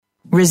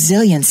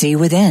Resiliency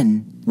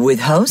Within,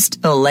 with host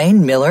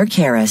Elaine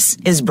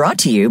Miller-Karas, is brought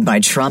to you by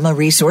Trauma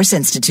Resource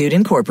Institute,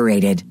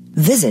 Incorporated.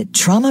 Visit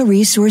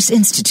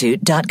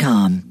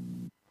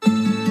traumaresourceinstitute.com.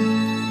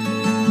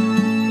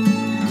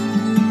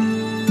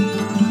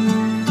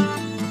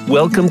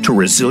 Welcome to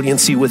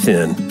Resiliency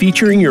Within,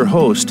 featuring your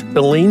host,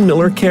 Elaine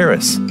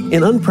Miller-Karas.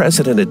 In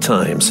unprecedented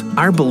times,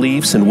 our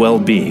beliefs and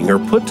well-being are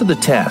put to the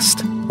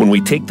test. When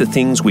we take the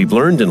things we've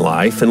learned in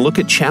life and look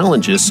at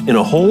challenges in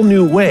a whole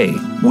new way,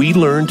 we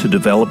learn to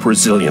develop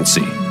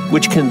resiliency,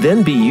 which can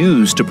then be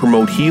used to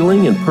promote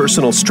healing and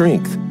personal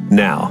strength.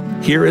 Now,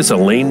 here is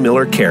Elaine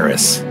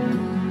Miller-Karas.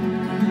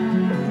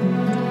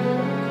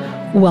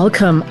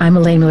 Welcome. I'm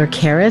Elaine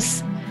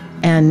Miller-Karas,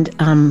 and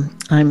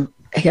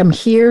I'm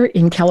here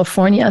in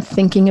California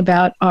thinking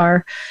about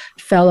our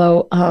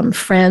fellow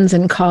friends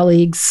and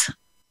colleagues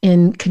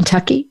in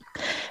Kentucky.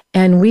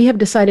 And we have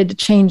decided to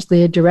change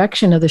the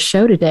direction of the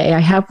show today. I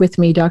have with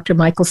me Dr.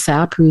 Michael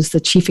Sapp, who's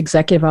the Chief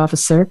Executive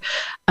Officer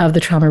of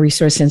the Trauma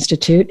Resource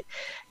Institute.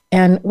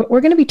 And what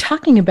we're going to be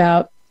talking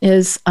about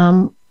is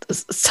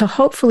to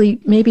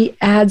hopefully maybe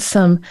add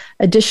some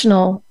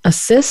additional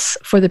assists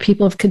for the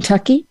people of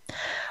Kentucky,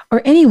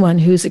 or anyone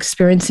who's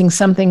experiencing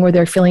something where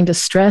they're feeling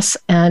distress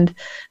and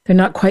they're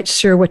not quite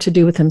sure what to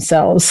do with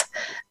themselves.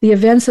 The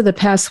events of the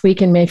past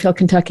week in Mayfield,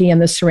 Kentucky and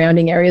the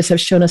surrounding areas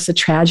have shown us the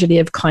tragedy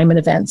of climate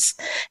events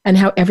and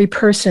how every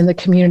person in the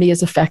community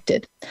is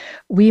affected.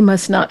 We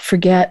must not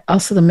forget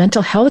also the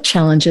mental health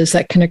challenges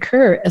that can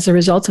occur as a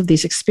result of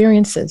these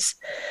experiences.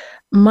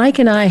 Mike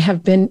and I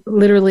have been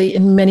literally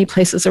in many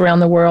places around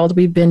the world.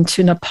 We've been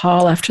to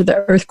Nepal after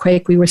the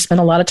earthquake. We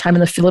spent a lot of time in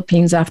the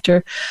Philippines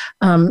after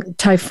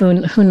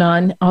Typhoon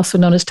Hunan, also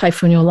known as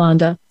Typhoon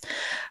Yolanda.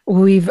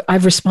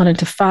 I've responded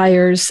to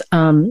fires,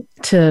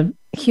 to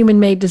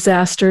human-made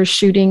disasters,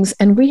 shootings,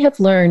 and we have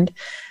learned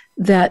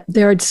that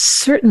there are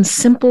certain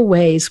simple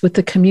ways with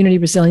the Community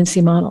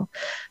Resiliency Model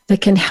that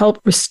can help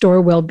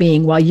restore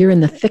well-being while you're in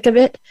the thick of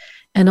it,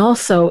 and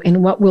also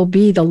in what will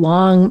be the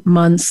long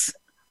months,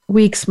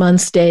 weeks,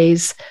 months,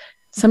 days,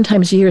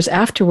 sometimes years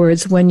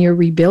afterwards when you're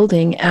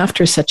rebuilding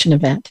after such an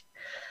event.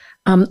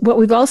 What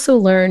we've also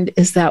learned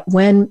is that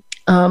when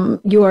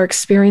you are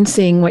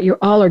experiencing what you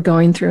all are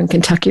going through in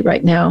Kentucky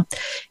right now,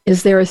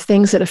 is there are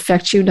things that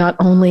affect you not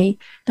only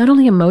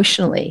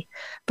emotionally,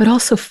 but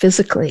also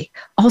physically,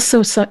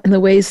 also in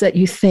the ways that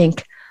you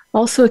think.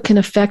 Also, it can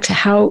affect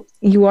how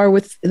you are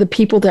with the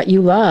people that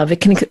you love.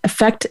 It can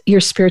affect your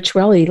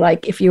spirituality.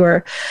 Like if you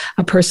are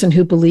a person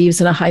who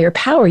believes in a higher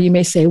power, you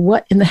may say,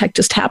 what in the heck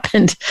just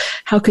happened?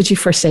 How could you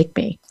forsake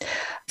me?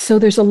 So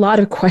there's a lot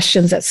of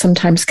questions that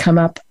sometimes come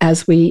up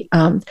as we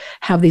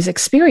have these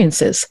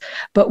experiences.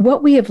 But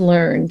what we have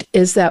learned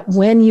is that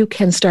when you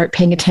can start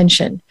paying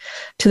attention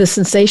to the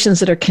sensations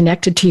that are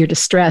connected to your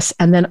distress,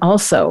 and then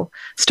also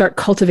start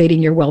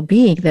cultivating your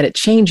well-being, that it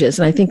changes.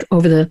 And I think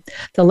over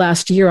the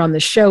last year on the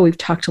show, we've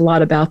talked a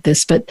lot about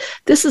this, but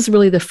this is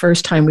really the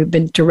first time we've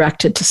been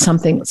directed to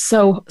something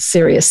so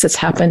serious that's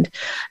happened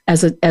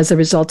as a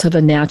result of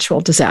a natural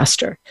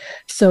disaster.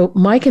 So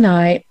Mike and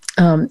I,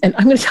 and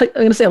I'm going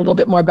to say a little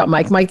bit more about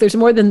Mike. Mike, there's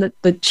more than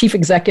the Chief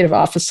Executive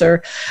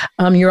Officer.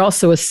 You're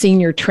also a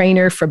senior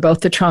trainer for both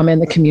the trauma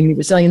and the community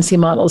resiliency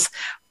models.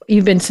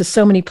 You've been to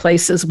so many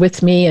places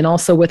with me and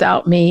also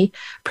without me,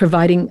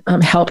 providing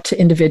help to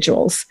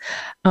individuals.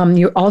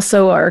 You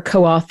also are a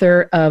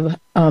co-author of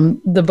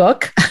the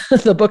book,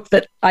 the book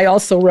that I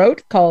also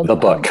wrote called The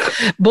Book,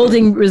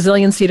 Building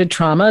Resiliency to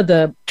Trauma,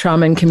 the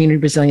Trauma and Community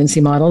Resiliency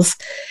Models.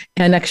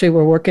 And actually,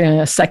 we're working on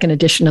a second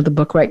edition of the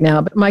book right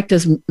now. But Mike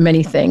does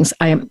many things.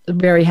 I am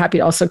very happy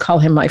to also call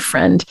him my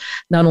friend,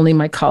 not only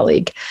my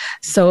colleague.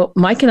 So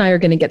Mike and I are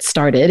going to get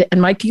started.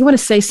 And Mike, do you want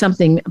to say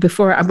something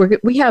before?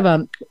 We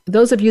have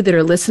those of you that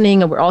are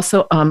listening, and we're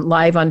also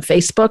live on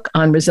Facebook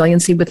on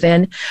Resiliency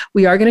Within.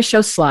 We are going to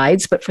show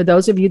slides, but for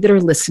those of you that are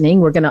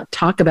listening, we're going to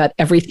talk about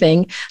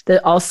everything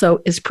that also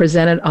is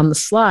presented on the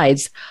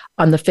slides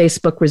on the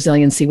Facebook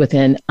Resiliency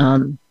Within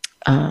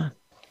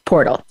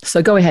portal.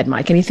 So go ahead,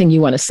 Mike. Anything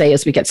you want to say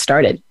as we get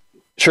started?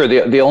 Sure.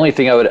 The only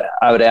thing I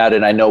would add,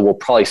 and I know we'll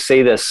probably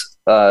say this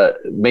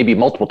maybe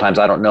multiple times,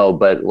 I don't know,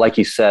 but like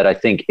you said, I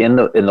think in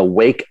the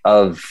wake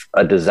of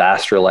a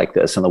disaster like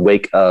this, in the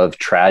wake of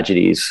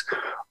tragedies,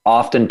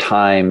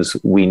 oftentimes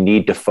we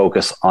need to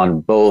focus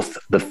on both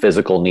the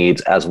physical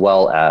needs as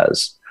well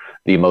as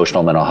the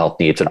emotional mental health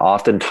needs. And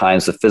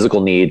oftentimes the physical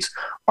needs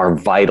are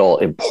vital,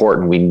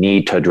 important. We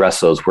need to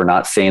address those. We're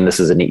not saying this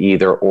is an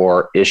either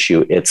or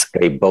issue. It's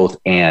a both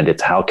and.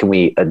 It's how can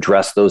we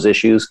address those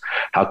issues?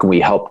 How can we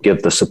help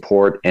give the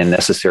support and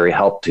necessary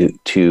help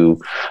to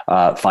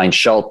find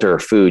shelter,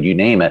 food, you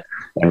name it,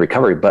 and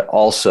recovery. But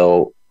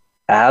also,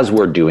 as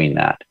we're doing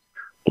that,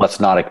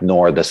 let's not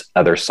ignore this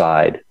other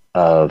side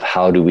of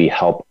how do we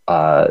help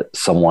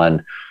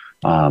someone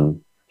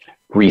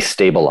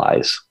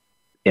restabilize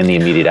in the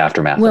immediate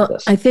aftermath of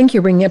this. I think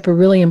you're bringing up a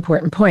really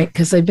important point,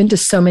 because I've been to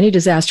so many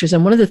disasters.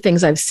 And one of the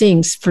things I've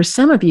seen, for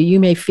some of you, you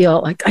may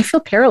feel like, I feel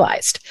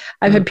paralyzed.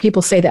 I've had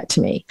people say that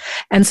to me.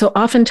 And so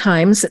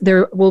oftentimes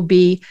there will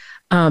be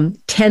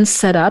tents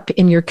set up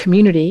in your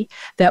community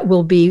that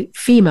will be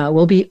FEMA,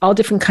 will be all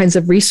different kinds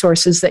of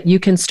resources that you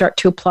can start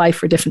to apply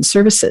for different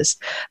services.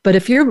 But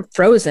if you're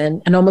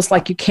frozen and almost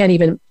like you can't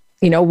even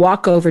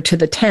walk over to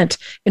the tent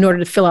in order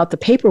to fill out the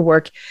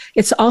paperwork,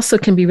 it's also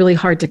can be really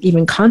hard to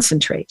even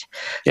concentrate.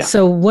 Yeah.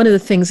 So one of the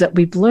things that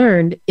we've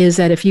learned is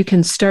that if you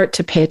can start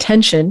to pay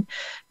attention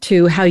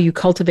to how you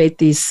cultivate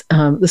this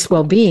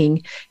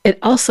well-being, it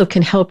also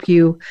can help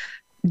you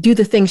do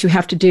the things you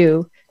have to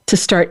do to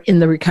start in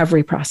the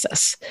recovery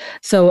process.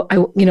 So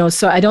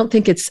I don't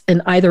think it's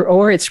an either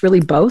or, it's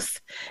really both.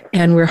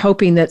 And we're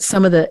hoping that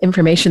some of the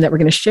information that we're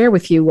going to share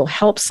with you will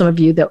help some of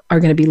you that are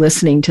going to be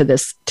listening to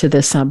this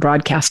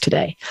broadcast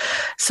today.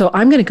 So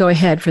I'm going to go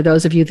ahead, for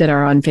those of you that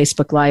are on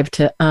Facebook Live,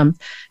 to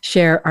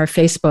share our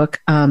Facebook,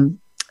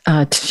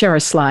 to share our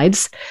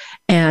slides.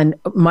 And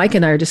Mike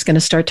and I are just going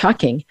to start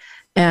talking.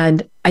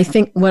 And I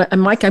think,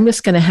 Mike, I'm going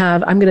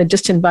to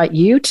just invite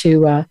you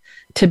to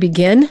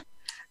begin.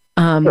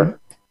 Sure.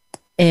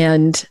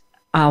 And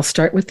I'll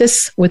start with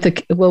this,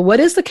 what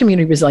is the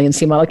Community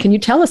Resiliency Model? Can you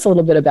tell us a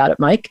little bit about it,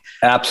 Mike?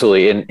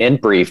 Absolutely. In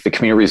brief, the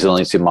Community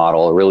Resiliency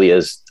Model really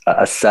is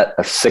a set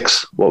of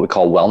 6, what we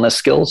call wellness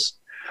skills,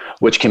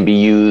 which can be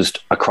used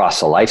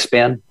across a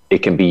lifespan. It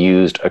can be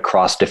used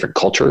across different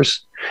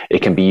cultures.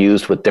 It can be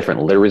used with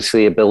different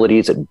literacy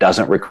abilities. It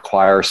doesn't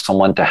require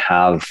someone to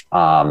have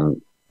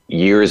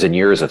years and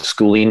years of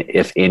schooling,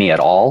 if any at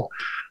all.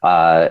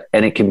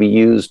 And it can be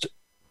used,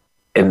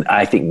 and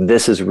I think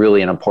this is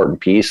really an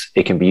important piece,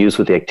 it can be used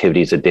with the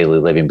activities of daily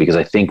living, because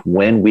I think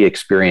when we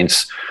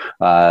experience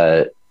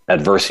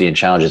adversity and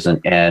challenges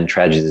and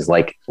tragedies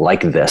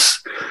like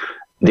this,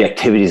 the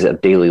activities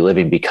of daily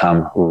living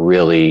become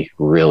really,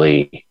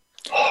 really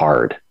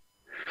hard.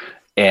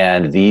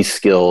 And these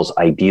skills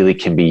ideally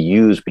can be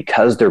used,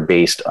 because they're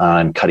based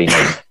on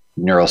cutting-edge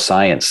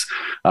neuroscience,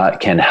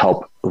 can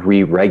help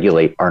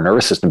re-regulate our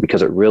nervous system,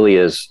 because it really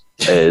is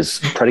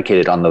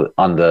predicated on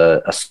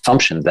the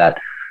assumption that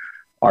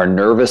our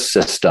nervous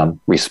system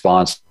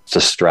responds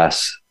to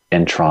stress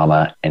and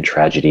trauma and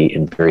tragedy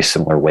in very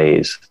similar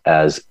ways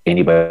as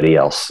anybody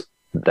else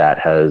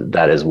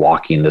that is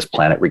walking this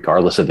planet,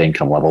 regardless of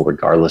income level,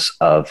 regardless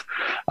of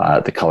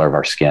the color of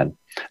our skin,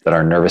 that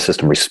our nervous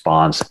system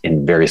responds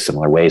in very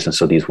similar ways. And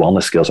so these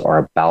wellness skills are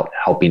about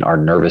helping our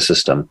nervous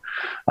system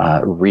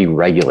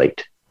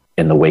re-regulate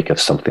in the wake of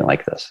something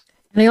like this.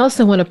 And I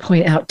also want to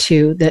point out,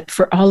 too, that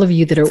for all of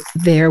you that are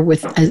there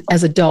with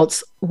as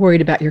adults worried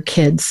about your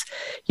kids,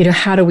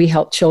 how do we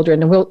help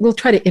children? And we'll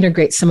try to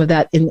integrate some of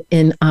that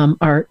in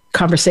our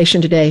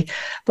conversation today.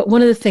 But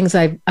one of the things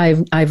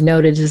I've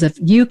noted is if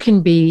you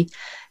can be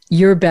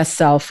your best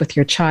self with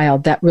your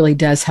child, that really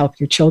does help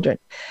your children.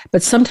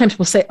 But sometimes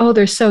we'll say, oh,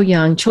 they're so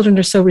young. Children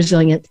are so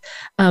resilient.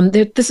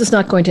 This is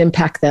not going to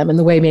impact them in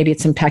the way maybe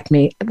it's impacted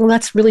me. Well,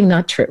 that's really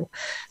not true.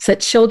 So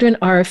that children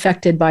are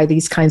affected by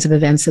these kinds of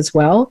events as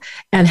well.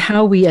 And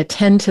how we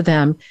attend to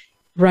them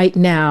right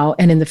now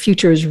and in the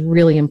future is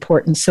really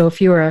important. So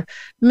if you're a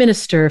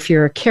minister, if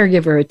you're a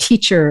caregiver, a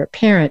teacher, a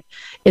parent,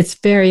 it's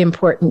very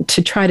important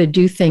to try to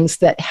do things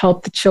that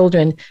help the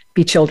children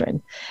be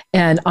children.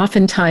 And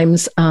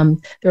oftentimes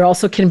there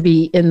also can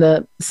be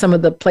in some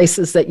of the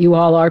places that you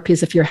all are,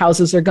 because if your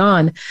houses are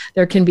gone,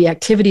 there can be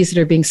activities that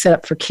are being set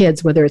up for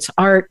kids, whether it's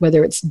art,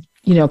 whether it's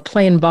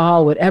playing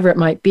ball, whatever it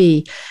might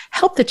be.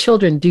 Help the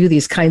children do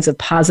these kinds of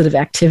positive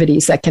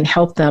activities that can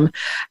help them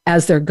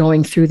as they're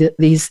going through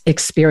these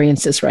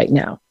experiences right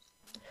now.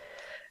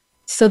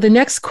 So the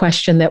next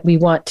question that we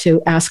want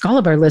to ask all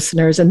of our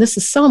listeners, and this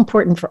is so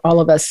important for all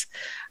of us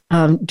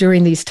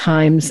during these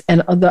times,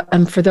 and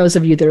for those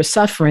of you that are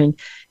suffering,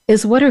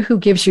 is what or who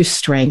gives you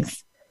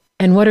strength,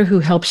 and what or who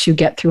helps you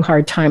get through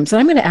hard times? And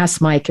I'm going to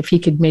ask Mike if he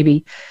could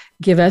maybe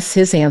give us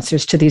his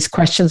answers to these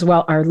questions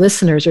while our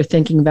listeners are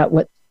thinking about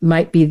what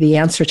might be the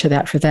answer to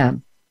that for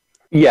them.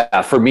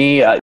 Yeah, for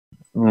me,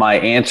 my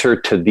answer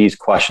to these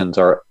questions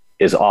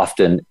is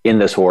often in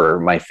this order: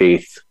 my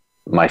faith,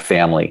 my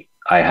family.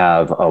 I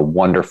have a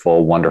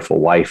wonderful, wonderful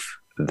wife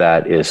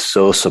that is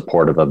so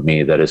supportive of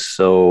me, that is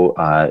so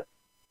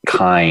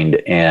kind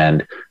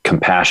and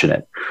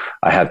compassionate.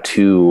 I have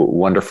 2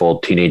 wonderful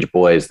teenage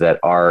boys that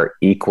are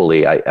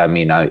equally,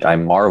 I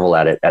marvel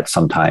at it at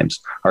sometimes,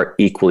 are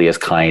equally as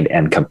kind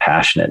and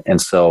compassionate.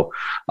 And so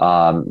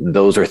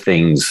those are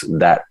things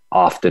that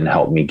often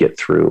help me get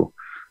through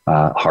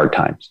hard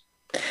times.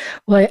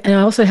 Well, and I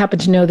also happen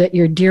to know that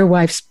your dear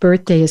wife's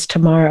birthday is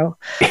tomorrow.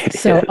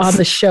 So on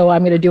the show,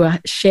 I'm going to do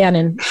a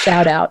Shannon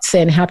shout out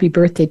saying happy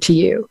birthday to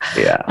you.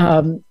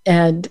 Yeah.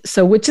 And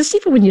so just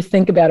even when you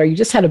think about her, you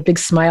just had a big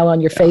smile on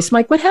your face.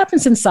 Mike, what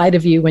happens inside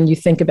of you when you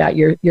think about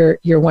your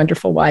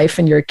wonderful wife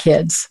and your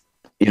kids?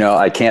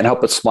 I can't help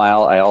but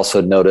smile. I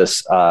also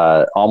notice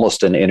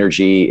almost an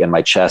energy in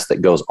my chest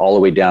that goes all the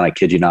way down, I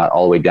kid you not,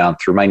 all the way down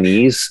through my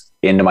knees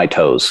into my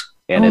toes.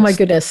 And my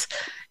goodness.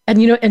 And,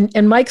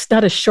 and Mike's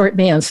not a short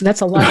man, so that's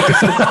a lot of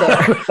distance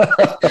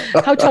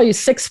there. How tall are you?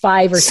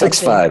 6'5" or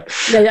something?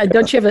 6'5". Yeah.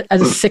 Don't you have a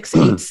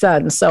 6'8"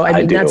 son? So,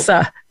 I mean,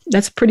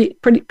 That's pretty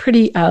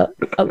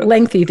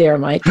lengthy there,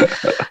 Mike.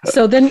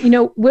 So then,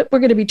 what we're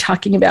going to be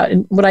talking about,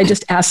 and what I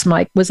just asked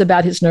Mike was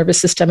about his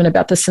nervous system and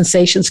about the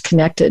sensations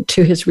connected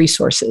to his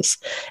resources.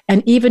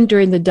 And even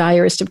during the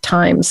direst of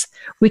times,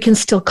 we can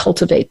still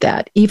cultivate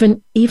that,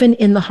 even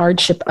in the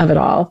hardship of it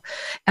all.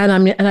 And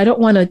I don't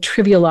want to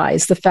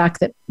trivialize the fact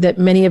that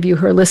many of you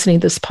who are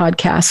listening to this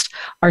podcast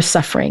are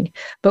suffering,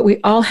 but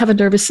we all have a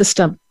nervous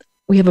system.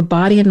 We have a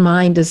body and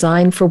mind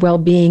designed for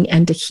well-being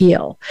and to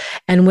heal.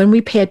 And when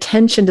we pay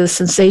attention to the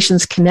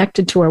sensations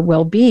connected to our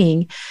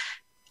well-being,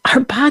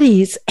 our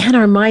bodies and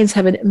our minds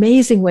have an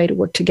amazing way to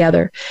work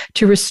together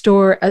to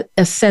restore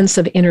a sense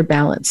of inner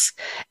balance.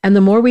 And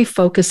the more we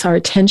focus our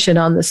attention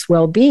on this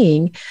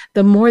well-being,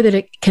 the more that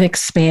it can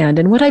expand.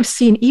 And what I've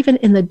seen, even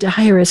in the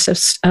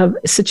direst of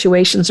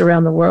situations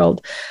around the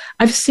world,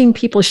 I've seen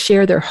people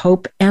share their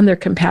hope and their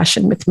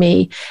compassion with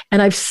me,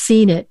 and I've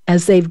seen it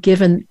as they've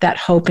given that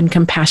hope and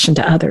compassion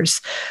to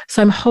others.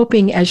 So I'm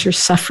hoping as you're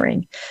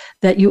suffering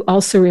that you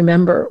also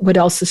remember what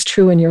else is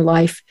true in your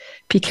life,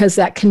 because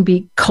that can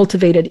be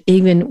cultivated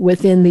even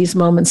within these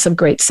moments of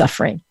great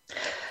suffering.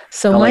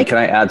 So, Elaine, Mike, can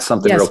I add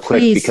something real quick?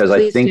 Please, because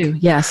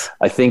please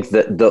I think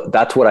that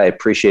that's what I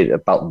appreciate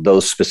about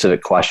those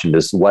specific questions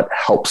is what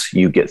helps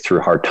you get through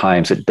hard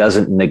times. It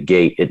doesn't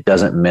negate, it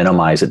doesn't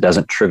minimize, it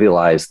doesn't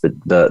trivialize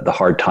the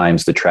hard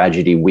times, the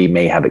tragedy we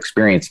may have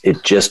experienced.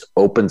 It just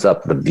opens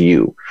up the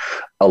view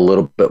a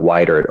little bit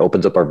wider. It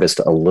opens up our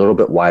vista a little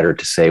bit wider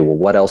to say, well,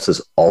 what else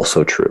is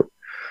also true?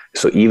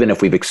 So even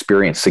if we've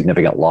experienced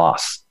significant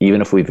loss,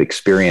 even if we've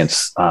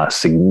experienced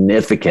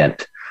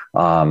significant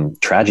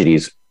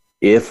tragedies,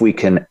 if we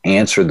can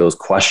answer those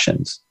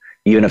questions,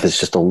 even if it's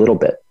just a little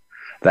bit,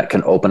 that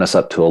can open us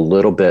up to a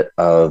little bit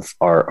of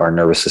our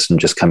nervous system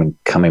just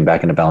coming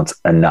back into balance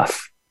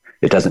enough.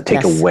 It doesn't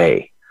take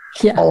away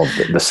all of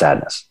the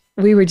sadness.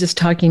 We were just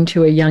talking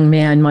to a young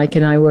man, Mike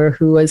and I were,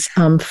 who was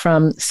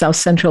from South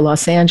Central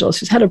Los Angeles,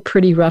 who's had a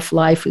pretty rough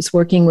life, who's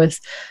working with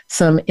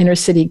some inner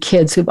city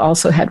kids who've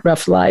also had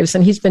rough lives.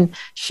 And he's been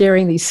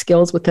sharing these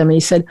skills with them. And he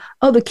said,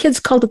 oh, the kids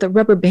called it the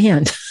rubber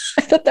band.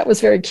 I thought that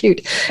was very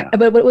cute. Yeah.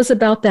 But it was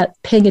about that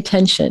paying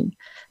attention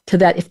to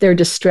that. If they're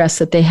distressed,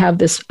 that they have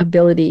this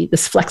ability,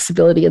 this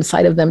flexibility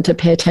inside of them to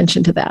pay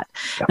attention to that.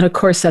 Yeah. And of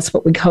course, that's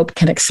what we hope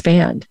can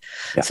expand.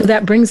 Yeah. So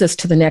that brings us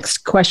to the next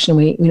question.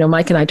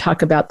 Mike and I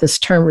talk about this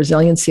term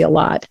resiliency a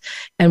lot,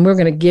 and we're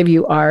going to give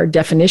you our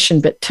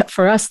definition. But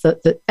for us,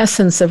 the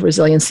essence of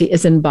resiliency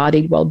is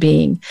embodied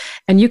well-being.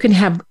 And you can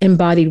have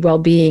embodied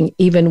well-being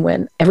even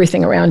when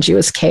everything around you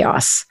is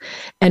chaos.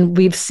 And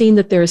we've seen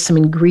that there are some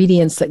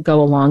ingredients that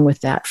go along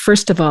with that.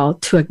 First of all,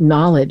 to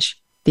acknowledge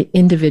the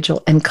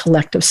individual and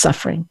collective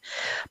suffering,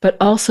 but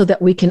also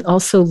that we can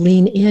also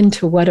lean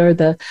into what are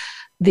the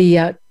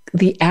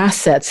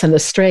assets and the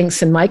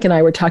strengths. And Mike and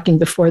I were talking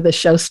before the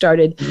show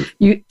started.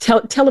 You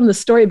tell them the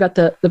story about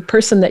the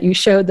person that you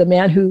showed, the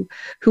man who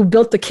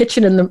built the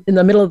kitchen in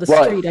the middle of the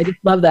street. I just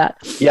love that.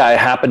 Yeah, I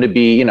happened to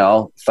be,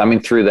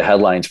 thumbing through the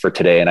headlines for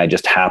today, and I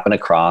just happened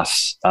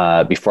across,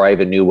 before I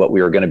even knew what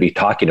we were going to be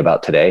talking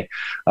about today,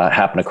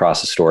 happened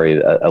across a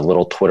story, a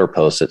little Twitter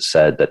post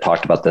that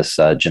talked about this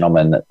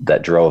gentleman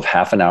that drove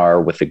half an hour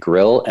with a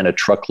grill and a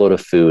truckload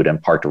of food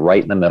and parked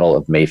right in the middle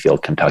of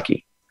Mayfield,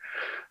 Kentucky,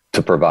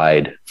 to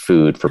provide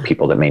food for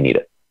people that may need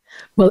it.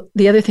 Well,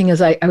 the other thing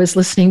is I was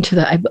listening to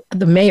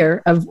the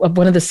mayor of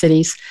one of the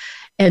cities,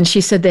 and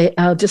she said they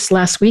just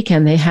last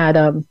weekend they had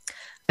a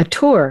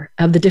tour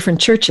of the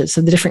different churches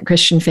of the different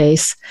Christian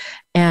faiths.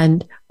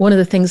 And one of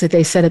the things that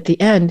they said at the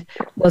end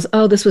was,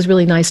 oh, this was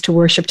really nice to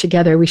worship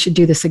together. We should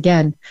do this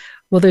again.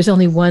 Well, there's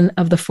only one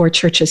of the 4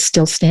 churches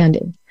still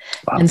standing.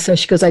 Wow. And so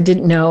she goes, I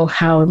didn't know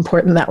how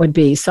important that would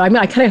be. So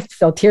I kind of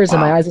felt tears in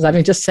my eyes as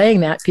I'm just saying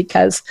that,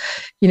 because,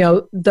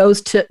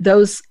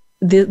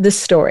 this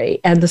story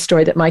and the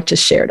story that Mike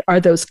just shared are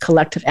those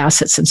collective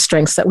assets and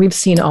strengths that we've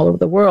seen all over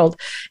the world.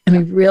 And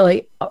we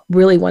really,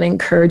 really want to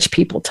encourage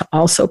people to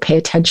also pay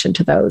attention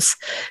to those,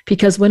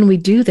 because when we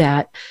do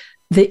that,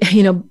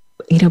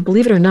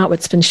 believe it or not,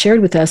 what's been shared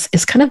with us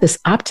is kind of this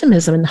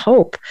optimism and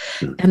hope,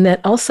 and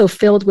that also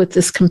filled with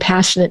this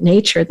compassionate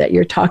nature that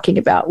you're talking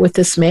about with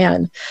this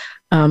man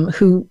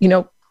who,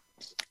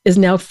 is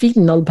now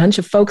feeding a bunch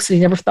of folks that he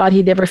never thought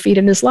he'd ever feed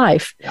in his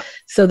life. Yeah.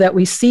 So that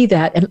we see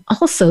that. And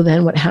also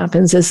then what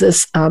happens is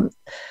this,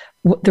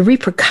 the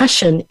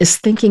repercussion is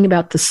thinking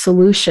about the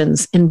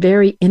solutions in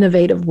very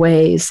innovative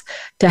ways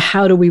to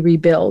how do we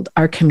rebuild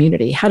our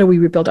community? How do we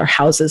rebuild our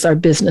houses, our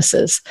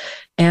businesses?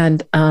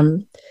 And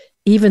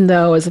even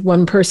though, as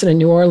one person in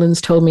New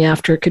Orleans told me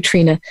after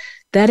Katrina,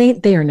 that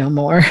ain't there no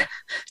more. It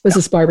was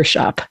this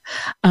barbershop.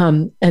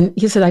 And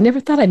he said, I never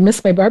thought I'd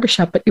miss my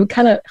barbershop, but you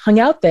kind of hung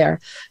out there.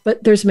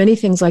 But there's many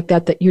things like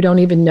that you don't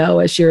even know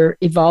as you're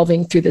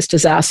evolving through this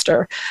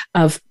disaster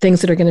of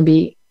things that you're going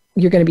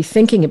to be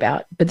thinking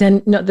about. But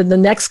then the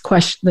next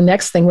question, the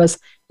next thing was,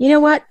 you know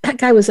what? That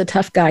guy was a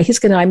tough guy.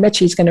 I bet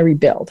you he's going to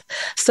rebuild.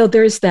 So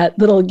there's that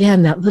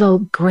little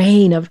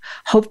grain of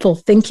hopeful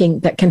thinking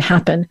that can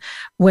happen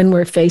when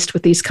we're faced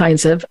with these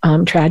kinds of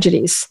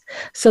tragedies.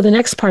 So the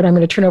next part, I'm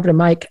going to turn over to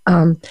Mike.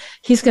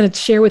 He's going to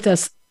share with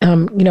us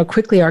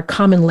quickly our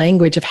common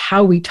language of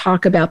how we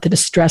talk about the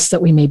distress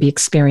that we may be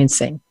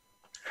experiencing?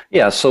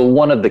 Yeah. So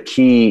one of the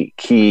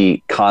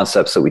key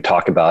concepts that we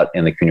talk about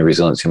in the community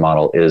resiliency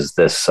model is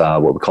this,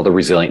 what we call the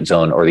resilient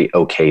zone or the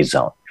OK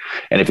zone.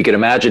 And if you could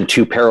imagine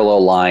two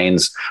parallel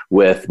lines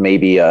with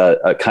maybe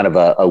a kind of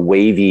a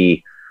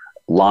wavy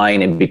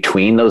line in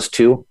between those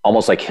two,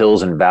 almost like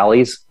hills and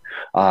valleys.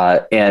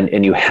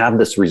 And you have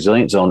this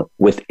resilient zone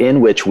within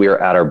which we are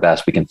at our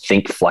best. We can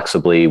think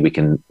flexibly. We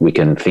can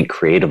think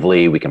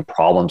creatively. We can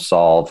problem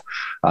solve.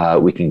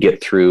 We can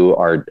get through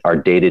our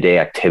day-to-day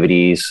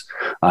activities.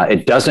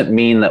 It doesn't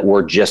mean that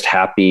we're just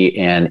happy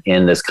and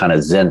in this kind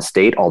of Zen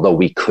state, although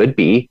we could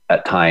be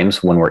at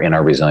times when we're in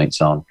our resilient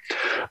zone.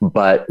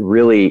 But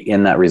really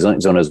in that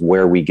resilient zone is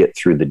where we get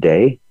through the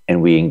day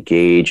and we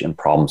engage and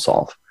problem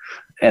solve.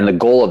 And the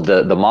goal of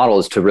the model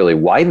is to really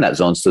widen that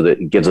zone so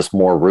that it gives us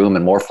more room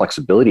and more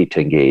flexibility to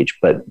engage.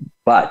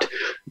 But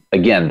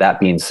again, that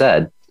being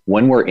said,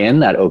 when we're in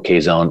that OK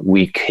zone,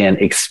 we can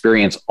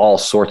experience all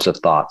sorts of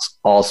thoughts,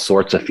 all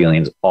sorts of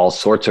feelings, all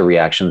sorts of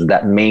reactions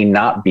that may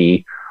not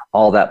be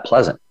all that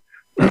pleasant.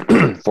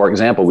 For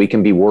example, we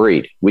can be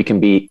worried, we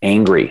can be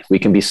angry, we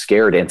can be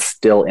scared and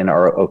still in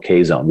our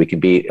OK zone. We can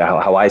be,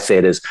 how I say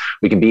it is,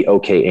 we can be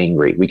OK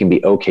angry, we can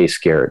be OK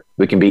scared,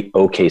 we can be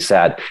OK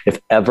sad. If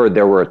ever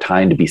there were a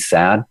time to be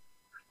sad,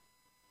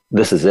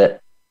 this is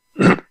it.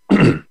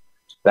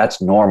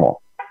 That's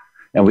normal.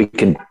 And we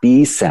can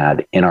be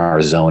sad in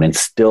our zone and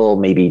still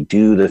maybe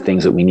do the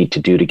things that we need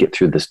to do to get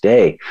through this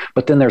day.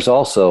 But then there's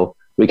also,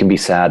 we can be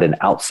sad and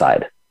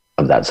outside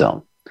of that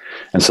zone.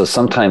 And so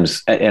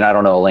sometimes, and I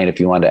don't know, Elaine, if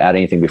you wanted to add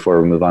anything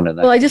before we move on to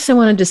that. Well, I just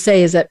wanted to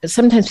say is that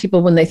sometimes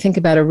people, when they think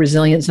about a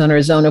resilient zone or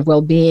a zone of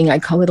well-being, I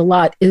call it a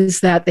lot,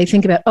 is that they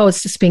think about,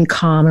 it's just being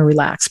calm and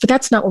relaxed. But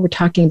that's not what we're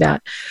talking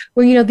about.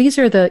 Well, these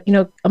are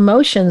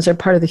emotions are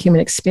part of the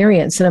human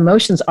experience, and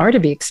emotions are to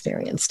be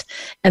experienced.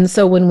 And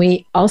so when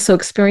we also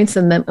experience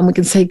them, and we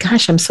can say,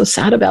 gosh, I'm so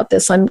sad about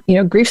this. I'm,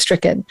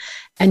 grief-stricken.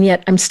 And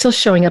yet I'm still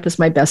showing up as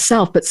my best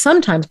self. But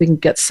sometimes we can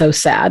get so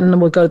sad, and then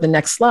we'll go to the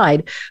next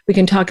slide. We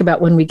can talk about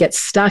when we get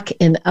stuck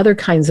in other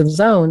kinds of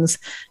zones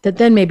that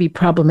then may be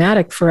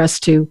problematic for us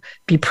to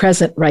be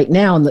present right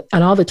now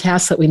on all the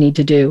tasks that we need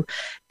to do,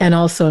 and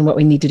also in what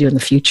we need to do in the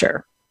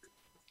future.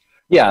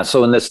 Yeah.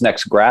 So in this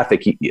next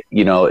graphic,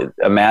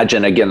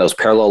 imagine again those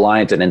parallel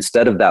lines, and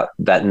instead of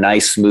that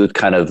nice, smooth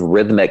kind of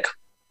rhythmic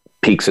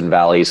peaks and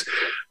valleys,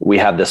 we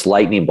have this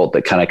lightning bolt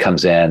that kind of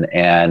comes in,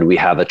 and we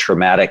have a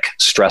traumatic,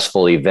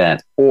 stressful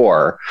event,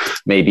 or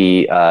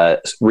maybe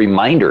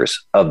reminders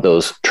of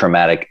those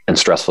traumatic and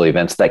stressful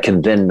events that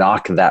can then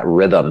knock that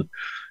rhythm,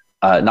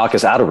 knock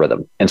us out of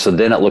rhythm. And so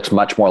then it looks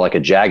much more like a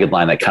jagged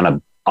line that kind of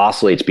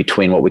oscillates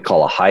between what we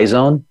call a high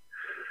zone.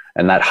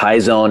 And that high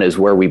zone is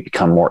where we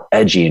become more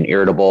edgy and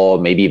irritable,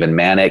 maybe even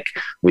manic.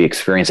 We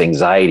experience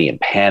anxiety and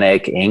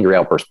panic, angry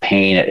outbursts,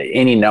 pain,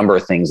 any number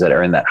of things that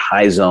are in that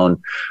high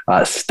zone,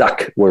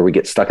 where we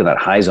get stuck in that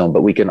high zone.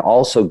 But we can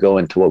also go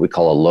into what we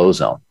call a low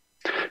zone.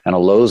 And a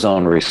low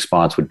zone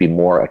response would be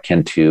more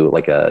akin to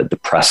like a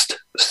depressed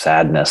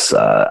sadness,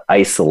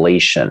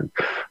 isolation.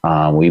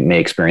 We may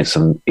experience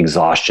some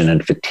exhaustion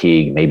and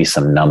fatigue, maybe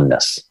some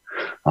numbness.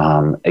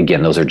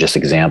 Again, those are just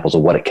examples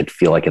of what it could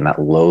feel like in that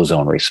low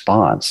zone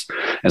response.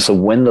 And so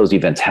when those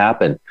events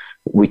happen,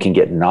 we can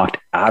get knocked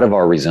out of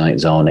our resilient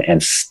zone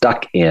and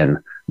stuck in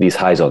these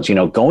high zones.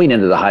 Going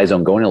into the high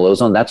zone, going to low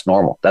zone, that's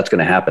normal. That's going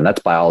to happen.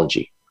 That's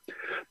biology.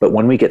 But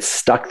when we get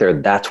stuck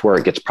there, that's where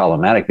it gets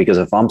problematic, because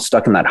if I'm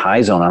stuck in that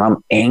high zone and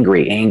I'm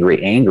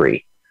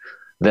angry,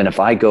 then if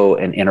I go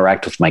and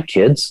interact with my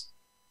kids,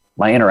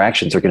 my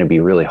interactions are going to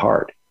be really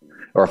hard.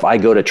 Or if I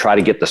go to try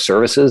to get the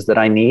services that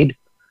I need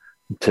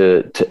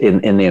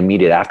in the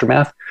immediate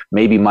aftermath,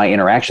 maybe my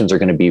interactions are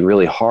going to be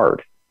really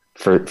hard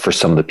for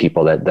some of the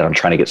people that I'm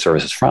trying to get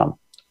services from.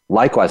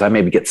 Likewise, I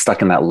maybe get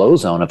stuck in that low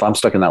zone. If I'm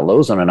stuck in that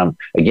low zone and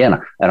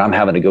I'm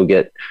having to go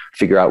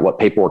figure out what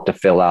paperwork to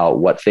fill out,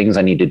 what things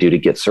I need to do to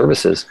get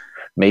services,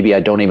 maybe I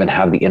don't even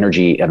have the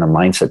energy and the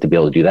mindset to be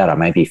able to do that. I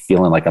might be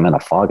feeling like I'm in a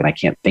fog and I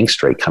can't think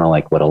straight, kind of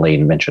like what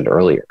Elaine mentioned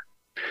earlier.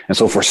 And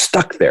so if we're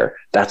stuck there,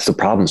 that's the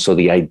problem. So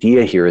the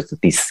idea here is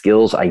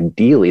that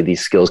ideally, these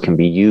skills can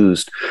be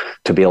used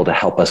to be able to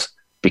help us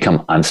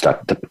become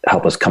unstuck, to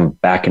help us come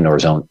back into our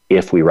zone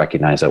if we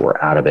recognize that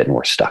we're out of it and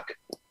we're stuck.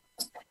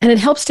 And it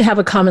helps to have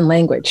a common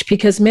language,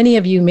 because many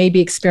of you may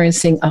be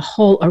experiencing a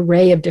whole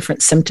array of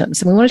different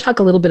symptoms. And we want to talk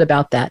a little bit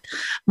about that.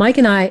 Mike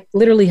and I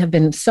literally have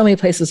been so many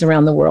places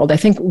around the world. I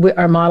think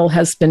our model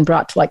has been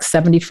brought to like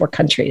 74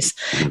 countries.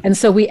 And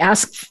so we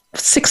asked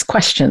 6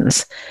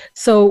 questions.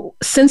 So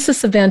since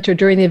this event or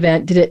during the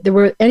event, there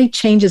were any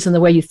changes in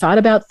the way you thought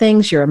about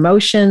things, your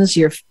emotions,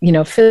 your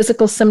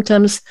physical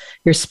symptoms,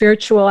 your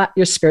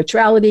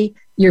spirituality,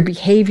 your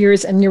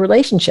behaviors, and your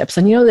relationships?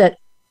 And that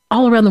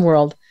all around the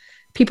world,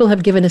 people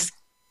have given us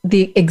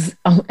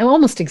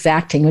almost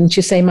exacting, wouldn't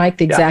you say, Mike,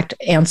 the exact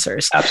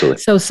answers. Absolutely.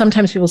 So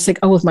sometimes people say,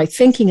 my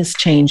thinking has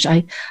changed.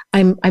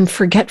 I'm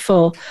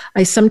forgetful.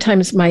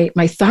 Sometimes my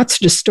thoughts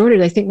are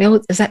distorted. I think,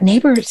 is that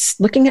neighbor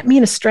looking at me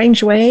in a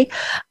strange way?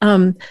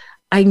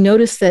 I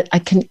notice that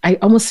I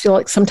almost feel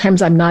like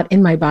sometimes I'm not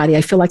in my body.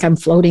 I feel like I'm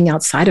floating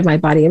outside of my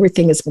body.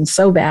 Everything has been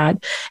so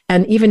bad.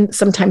 And even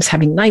sometimes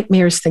having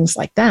nightmares, things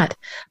like that.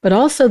 But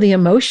also the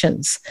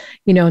emotions,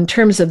 in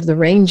terms of the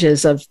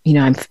ranges of,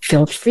 I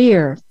feel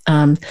fear,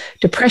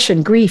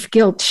 depression, grief,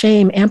 guilt,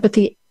 shame,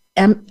 empathy,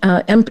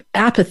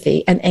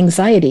 apathy, and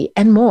anxiety,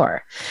 and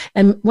more.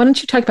 And why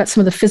don't you talk about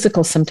some of the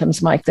physical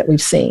symptoms, Mike, that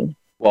we've seen?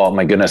 Well,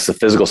 my goodness, the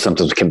physical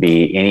symptoms can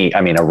be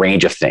a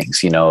range of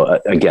things,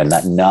 again,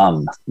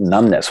 that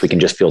numbness, we can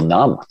just feel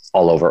numb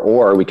all over,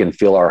 or we can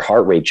feel our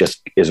heart rate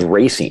just is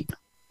racing,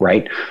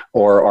 right?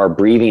 Or our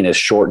breathing is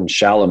short and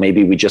shallow.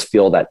 Maybe we just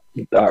feel that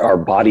our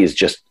body is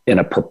just in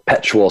a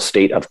perpetual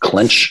state of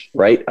clench,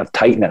 right? Of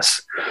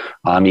tightness.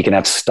 You can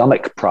have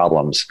stomach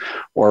problems,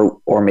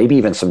 or maybe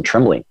even some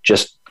trembling,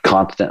 just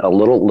constant, a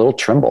little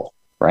tremble,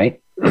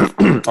 right?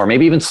 Or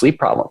maybe even sleep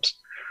problems.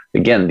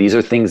 Again, these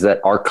are things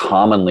that are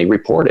commonly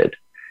reported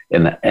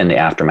in the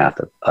aftermath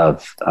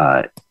of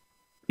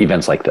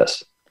events like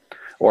this.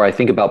 Or I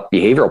think about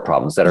behavioral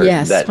problems that are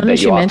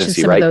that you often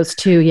see, right? Some of those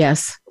too,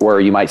 yes. Where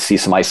you might see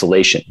some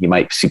isolation. You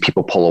might see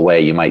people pull away.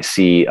 You might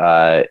see,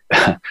 I'd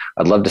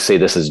love to say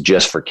this is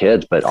just for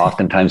kids, but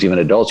oftentimes even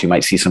adults, you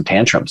might see some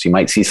tantrums. You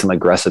might see some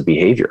aggressive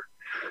behavior.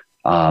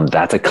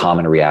 That's a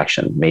common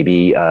reaction.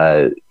 Maybe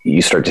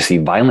you start to see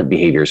violent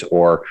behaviors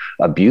or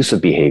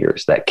abusive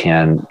behaviors that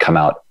can come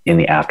out in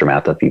the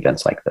aftermath of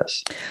events like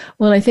this.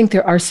 Well, I think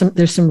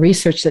there's some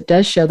research that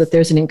does show that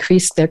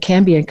there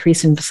can be an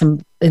increase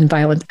in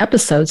violent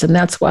episodes. And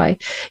that's why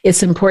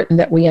it's important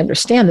that we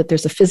understand that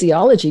there's a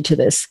physiology to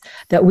this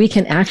that we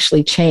can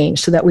actually change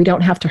so that we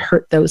don't have to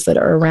hurt those that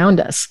are around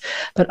us.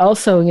 But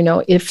also,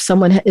 if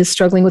someone is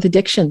struggling with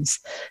addictions,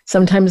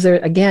 sometimes they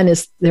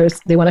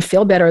want to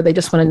feel better, or they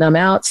just want to numb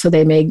out. So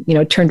they may,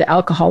 turn to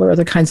alcohol or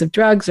other kinds of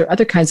drugs or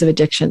other kinds of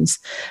addictions.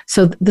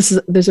 So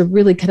there's a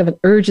really kind of an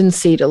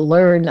urgency to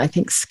learn, I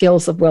think,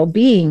 skills of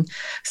well-being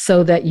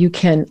so that you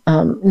can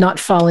not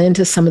fall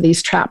into some of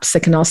these traps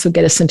that can also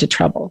get us into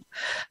trouble.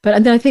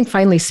 But then I think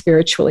finally,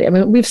 spiritually,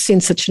 we've seen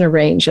such a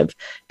range of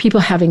people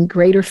having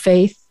greater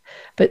faith,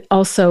 but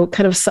also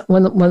kind of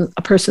when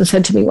a person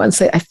said to me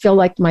once, I feel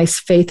like my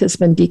faith has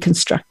been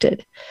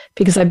deconstructed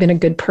because I've been a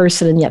good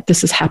person and yet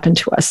this has happened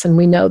to us. And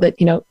we know that,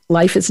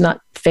 life is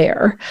not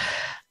fair.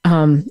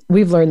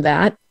 We've learned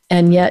that.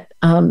 And yet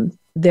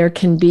there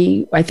can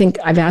be, I think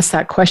I've asked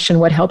that question,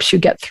 what helps you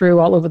get through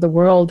all over the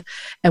world?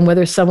 And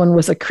whether someone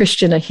was a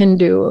Christian, a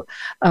Hindu,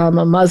 a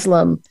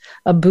Muslim,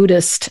 a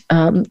Buddhist,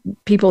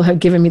 people have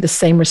given me the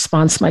same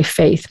response, my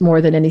faith,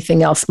 more than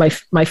anything else, my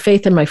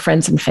faith and my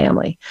friends and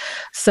family.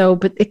 So,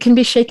 but it can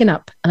be shaken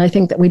up. And I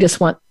think that we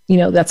just want,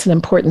 that's an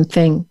important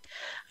thing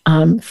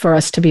for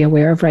us to be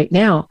aware of right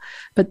now.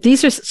 But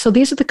these are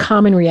the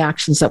common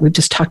reactions that we've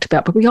just talked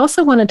about. But we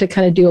also wanted to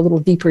kind of do a little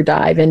deeper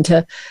dive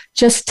into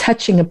just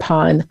touching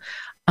upon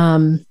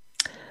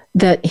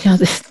that,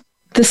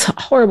 this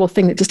horrible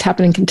thing that just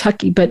happened in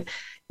Kentucky. But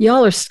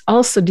y'all are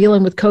also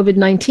dealing with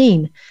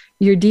COVID-19.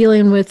 You're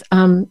dealing with,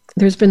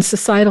 there's been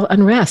societal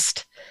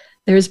unrest.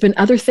 There's been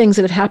other things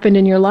that have happened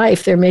in your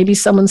life. There may be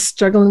someone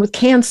struggling with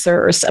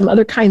cancer or some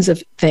other kinds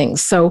of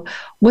things. So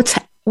what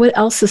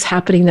else is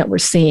happening that we're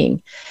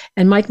seeing?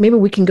 And Mike, maybe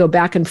we can go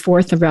back and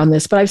forth around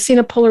this, but I've seen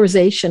a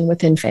polarization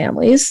within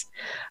families.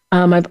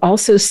 I've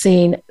also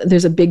seen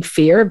there's a big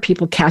fear of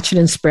people catching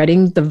and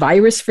spreading the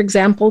virus, for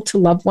example, to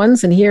loved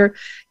ones. And here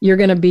you're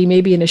going to be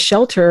maybe in a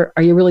shelter.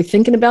 Are you really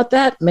thinking about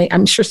that?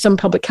 I'm sure some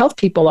public health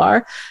people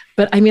are,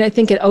 but I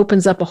think it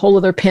opens up a whole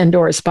other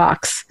Pandora's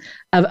box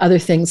of other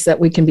things that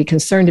we can be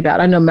concerned about.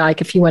 I don't know,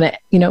 Mike, if you want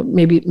to,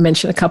 maybe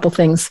mention a couple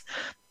things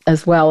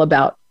as well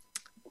about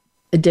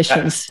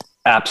additions.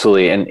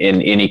 Absolutely. And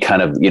in any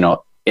kind of,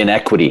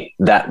 inequity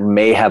that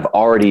may have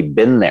already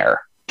been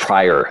there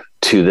prior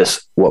to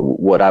this,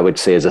 what I would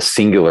say is a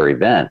singular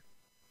event,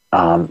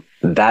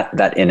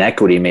 that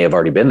inequity may have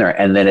already been there.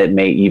 And then it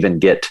may even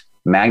get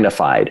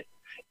magnified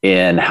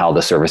in how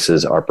the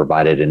services are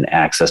provided and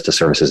access to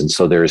services. And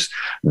so there's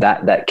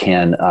that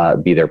can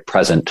be there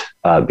present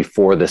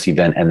before this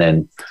event and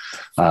then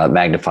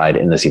magnified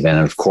in this event.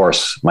 And of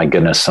course, my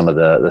goodness, some of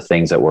the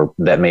things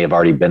that may have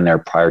already been there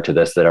prior to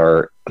this that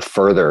are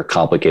further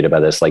complicated by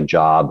this, like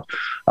job,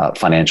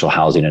 financial,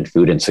 housing, and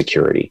food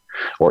insecurity,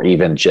 or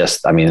even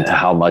just,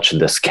 how much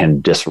this can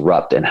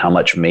disrupt and how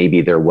much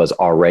maybe there was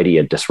already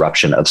a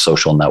disruption of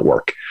social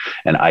network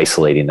and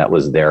isolating that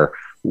was there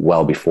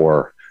well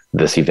before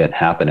this event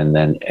happened. And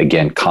then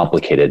again,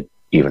 complicated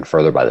even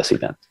further by this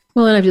event.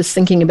 Well, and I'm just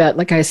thinking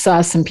about, I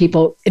saw some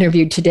people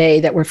interviewed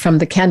today that were from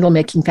the candle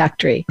making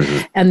factory,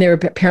 and there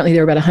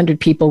were about 100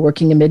 people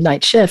working a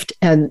midnight shift,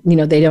 and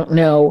they don't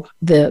know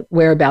the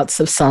whereabouts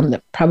of some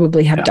that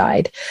probably have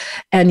died,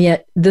 and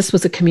yet this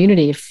was a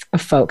community of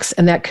folks,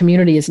 and that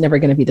community is never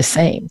going to be the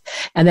same,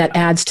 and that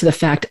adds to the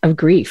fact of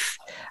grief.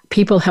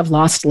 people have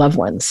lost loved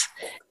ones,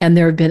 and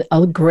there have been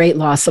a great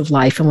loss of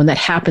life. And when that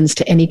happens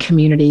to any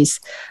communities,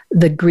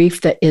 the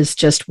grief that is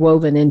just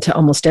woven into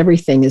almost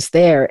everything is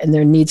there. And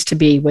there needs to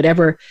be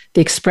whatever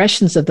the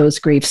expressions of those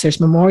griefs. There's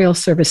memorial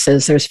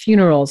services, there's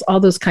funerals, all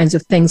those kinds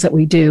of things that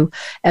we do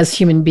as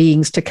human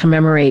beings to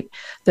commemorate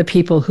the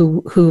people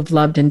who've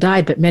loved and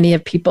died. But many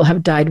of people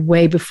have died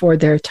way before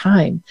their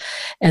time.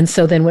 And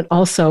so then when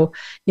also,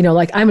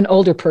 like I'm an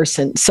older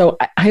person, so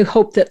I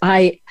hope that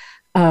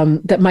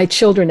that my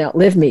children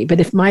outlive me.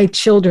 But if my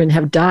children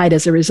have died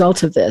as a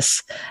result of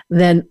this,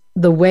 then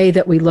the way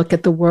that we look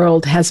at the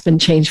world has been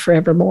changed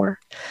forevermore.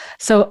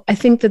 So I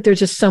think that there's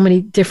just so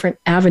many different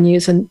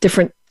avenues and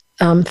different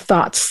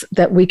thoughts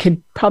that we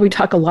could probably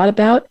talk a lot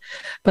about.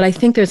 But I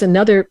think there's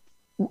another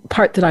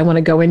part that I want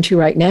to go into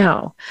right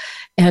now.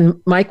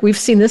 And Mike, we've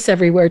seen this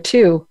everywhere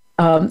too.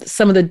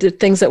 Some of the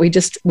things that we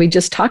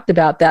just talked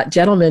about, that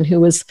gentleman who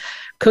was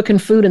cooking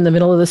food in the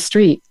middle of the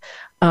street.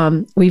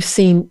 We've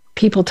seen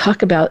people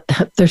talk about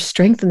their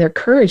strength and their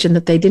courage and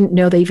that they didn't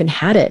know they even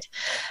had it.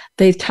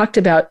 They've talked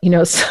about,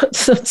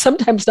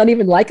 sometimes not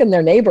even liking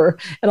their neighbor,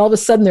 and all of a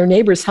sudden their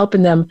neighbor's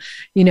helping them,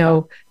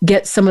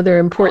 get some of their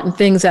important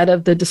things out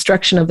of the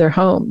destruction of their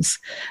homes.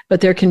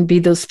 But there can be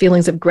those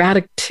feelings of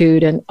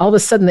gratitude, and all of a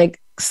sudden they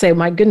say,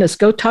 my goodness,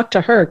 go talk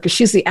to her because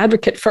she's the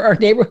advocate for our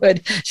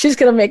neighborhood. She's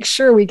going to make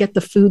sure we get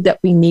the food that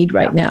we need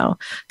right now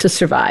to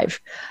survive.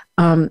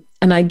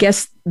 And I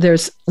guess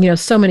there's,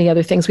 so many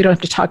other things. We don't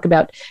have to talk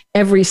about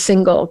every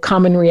single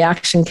common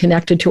reaction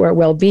connected to our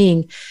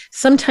well-being.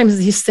 Sometimes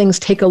these things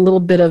take a little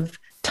bit of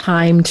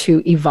time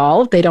to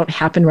evolve. They don't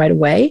happen right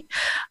away.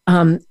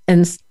 And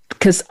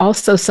because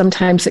also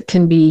sometimes it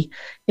can be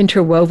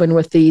interwoven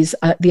with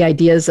the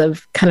ideas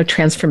of kind of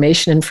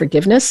transformation and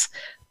forgiveness,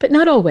 but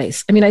not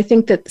always. I mean, I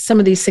think that some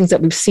of these things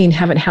that we've seen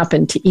haven't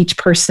happened to each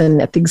person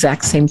at the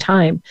exact same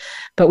time,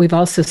 but we've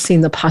also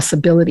seen the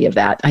possibility of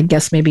that, I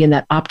guess, maybe in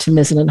that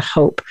optimism and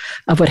hope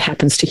of what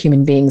happens to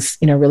human beings,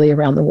 really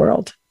around the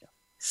world.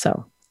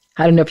 So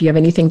I don't know if you have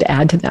anything to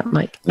add to that,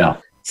 Mike. No.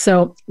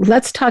 So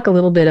let's talk a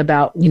little bit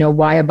about,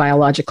 why a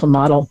biological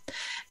model.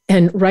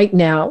 And right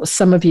now,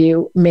 some of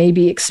you may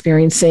be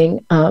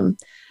experiencing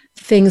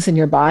things in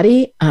your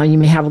body. You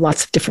may have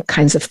lots of different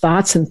kinds of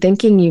thoughts and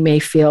thinking. You may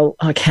feel,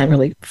 I can't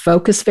really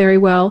focus very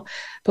well.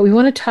 But we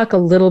want to talk a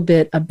little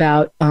bit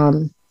about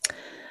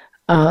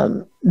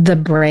the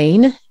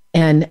brain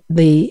and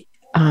the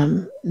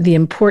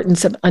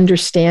importance of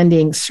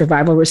understanding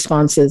survival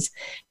responses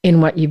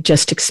in what you've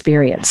just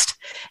experienced.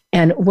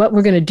 And what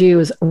we're going to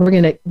do is we're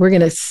going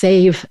to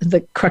save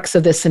the crux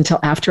of this until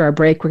after our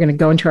break. We're going to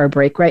go into our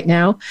break right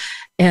now.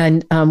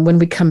 And when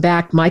we come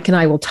back, Mike and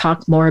I will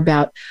talk more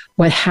about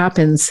what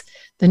happens,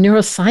 the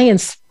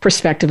neuroscience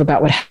perspective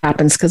about what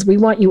happens, because we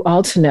want you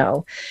all to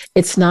know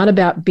it's not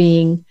about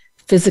being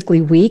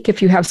physically weak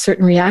if you have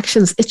certain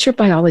reactions. It's your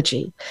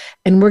biology.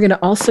 And we're going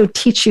to also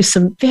teach you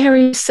some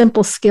very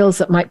simple skills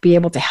that might be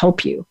able to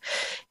help you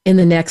in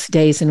the next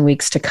days and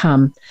weeks to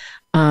come.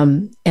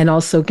 And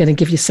also going to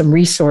give you some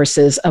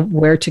resources of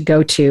where to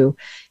go to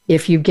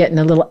if you're getting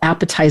a little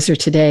appetizer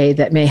today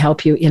that may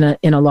help you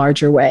in a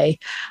larger way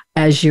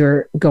as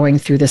you're going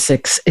through this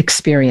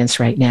experience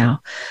right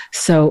now.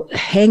 So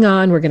hang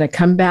on, we're going to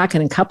come back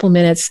in a couple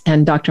minutes,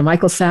 and Dr.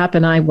 Michael Sapp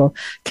and I will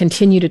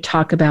continue to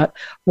talk about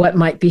what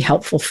might be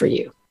helpful for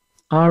you.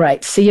 All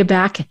right, see you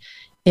back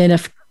in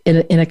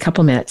a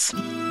couple minutes.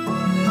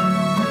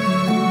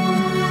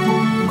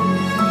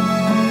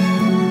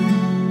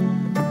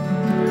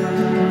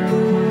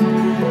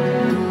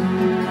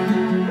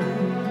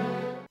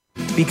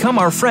 Become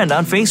our friend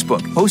on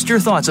Facebook. Post your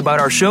thoughts about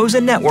our shows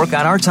and network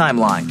on our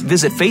timeline.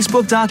 Visit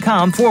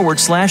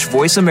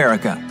facebook.com/Voice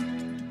America.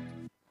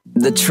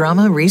 The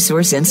Trauma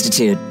Resource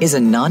Institute is a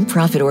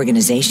nonprofit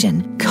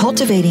organization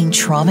cultivating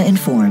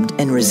trauma-informed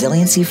and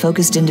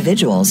resiliency-focused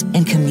individuals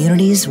and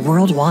communities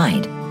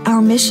worldwide.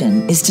 Our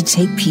mission is to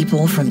take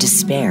people from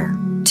despair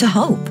to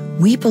hope.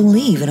 We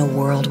believe in a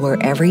world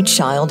where every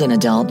child and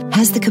adult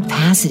has the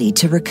capacity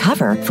to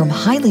recover from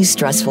highly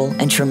stressful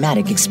and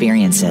traumatic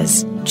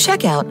experiences.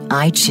 Check out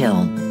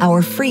iChill,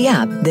 our free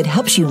app that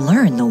helps you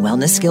learn the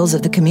wellness skills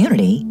of the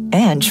community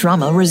and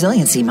trauma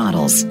resiliency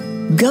models.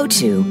 Go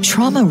to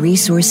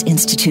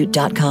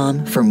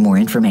traumaresourceinstitute.com for more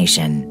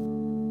information.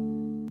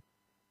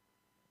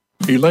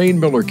 Elaine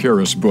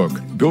Miller-Karas' book,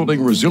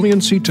 Building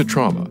Resiliency to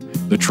Trauma,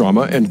 The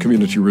Trauma and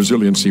Community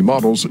Resiliency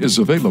Models, is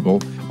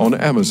available on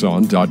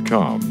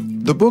Amazon.com.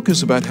 The book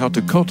is about how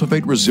to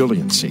cultivate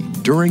resiliency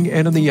during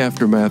and in the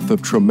aftermath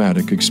of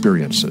traumatic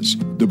experiences.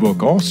 The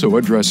book also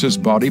addresses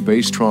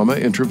body-based trauma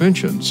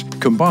interventions,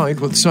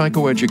 combined with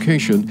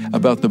psychoeducation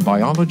about the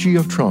biology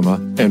of trauma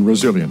and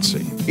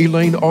resiliency.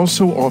 Elaine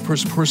also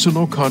offers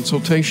personal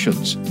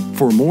consultations.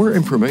 For more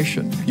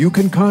information, you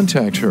can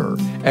contact her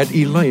at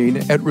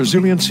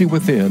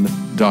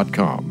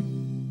elaine@resiliencywithin.com.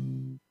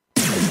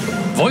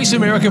 Voice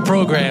America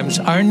programs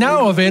are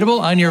now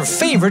available on your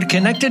favorite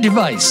connected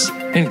device.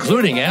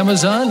 including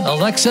Amazon,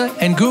 Alexa,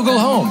 and Google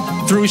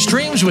Home. Through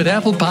streams with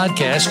Apple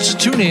Podcasts,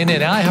 TuneIn,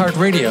 and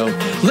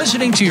iHeartRadio,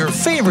 listening to your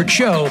favorite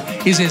show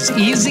is as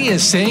easy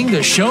as saying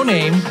the show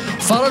name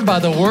followed by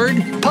the word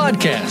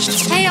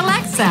podcast. Hey,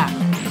 Alexa,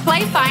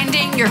 play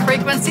Finding Your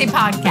Frequency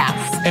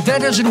podcast. If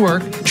that doesn't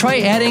work, try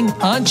adding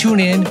on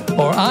TuneIn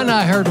or on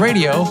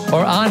iHeartRadio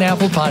or on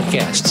Apple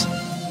Podcasts.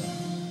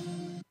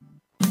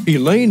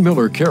 Elaine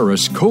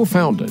Miller-Karas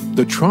co-founded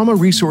the Trauma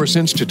Resource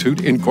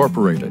Institute,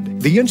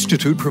 Incorporated. The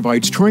Institute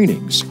provides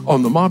trainings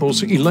on the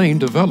models Elaine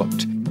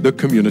developed, the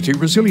Community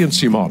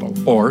Resiliency Model,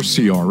 or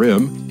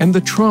CRM, and the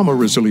Trauma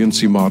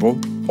Resiliency Model,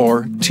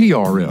 or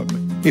TRM.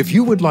 If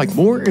you would like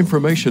more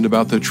information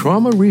about the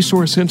Trauma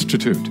Resource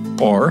Institute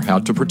or how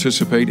to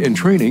participate in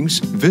trainings,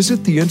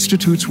 visit the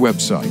Institute's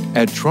website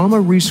at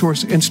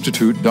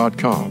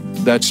traumaresourceinstitute.com.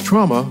 That's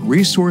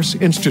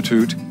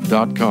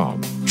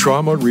traumaresourceinstitute.com.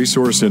 Trauma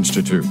Resource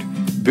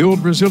Institute.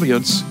 Build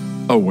resilience,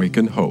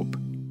 awaken hope.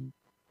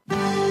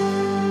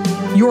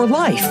 Your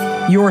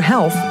life, your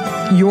health,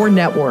 your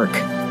network.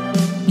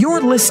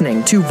 You're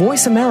listening to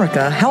Voice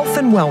America Health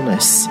and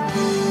Wellness.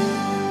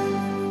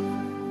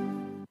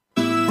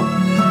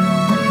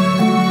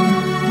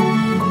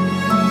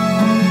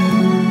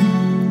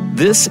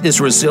 This is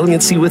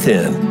Resiliency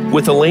Within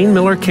with Elaine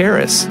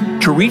Miller-Karas.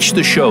 To reach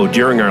the show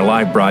during our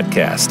live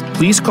broadcast,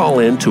 please call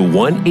in to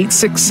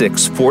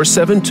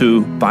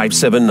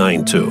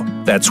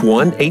 1-866-472-5792. That's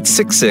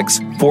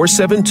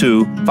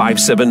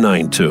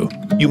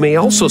 1-866-472-5792. You may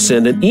also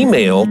send an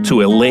email to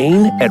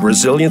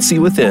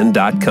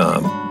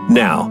elaine@resiliencywithin.com.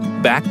 Now,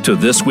 back to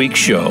this week's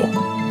show.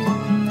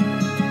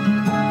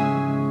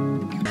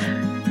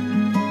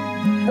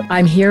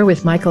 I'm here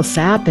with Michael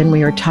Sapp, and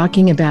we are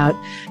talking about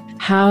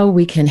how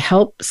we can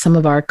help some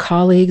of our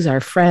colleagues, our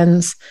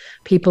friends,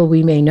 people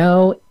we may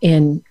know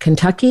in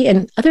Kentucky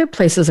and other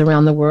places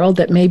around the world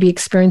that may be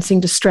experiencing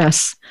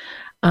distress.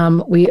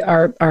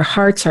 Our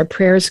hearts, our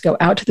prayers go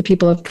out to the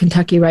people of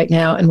Kentucky right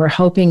now, and we're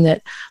hoping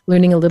that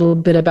learning a little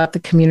bit about the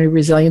community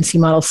resiliency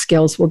model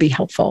skills will be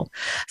helpful.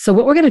 So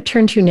what we're going to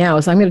turn to now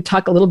is I'm going to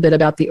talk a little bit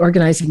about the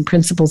organizing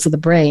principles of the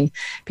brain,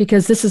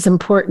 because this is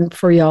important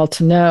for y'all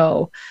to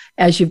know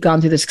as you've gone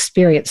through this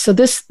experience. So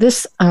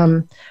this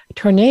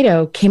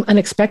tornado came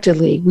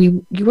unexpectedly.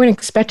 You weren't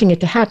expecting it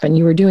to happen.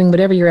 You were doing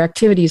whatever your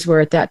activities were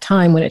at that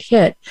time when it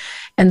hit.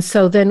 And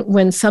so then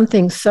when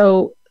something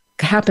so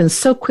happens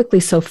so quickly,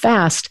 so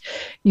fast,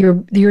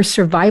 your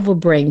survival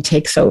brain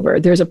takes over.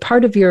 There's a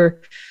part of your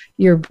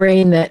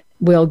brain that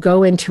will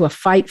go into a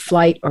fight,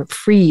 flight, or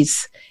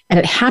freeze, and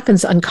it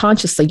happens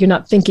unconsciously. You're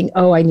not thinking,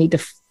 oh, I need to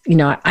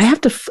I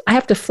have to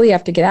flee, I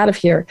have to get out of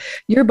here.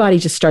 Your body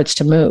just starts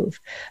to move.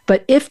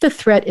 But if the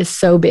threat is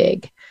so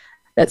big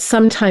that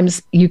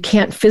sometimes you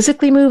can't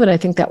physically move, and I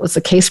think that was the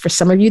case for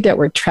some of you that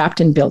were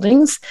trapped in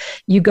buildings,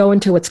 you go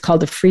into what's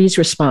called a freeze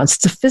response.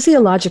 It's a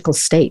physiological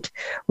state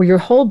where your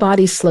whole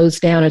body slows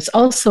down. It's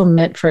also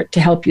meant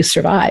to help you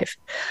survive.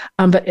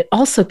 But it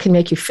also can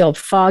make you feel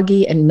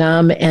foggy and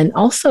numb and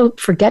also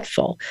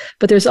forgetful.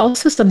 But there's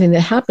also something that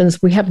happens.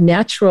 We have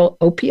natural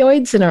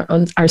opioids in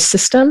our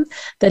system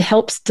that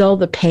helps dull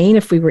the pain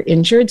if we were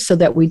injured so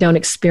that we don't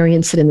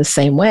experience it in the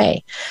same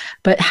way.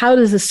 But how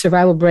does the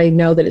survival brain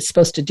know that it's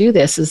supposed to do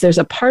this? Is there's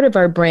a part of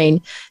our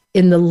brain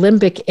in the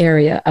limbic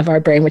area of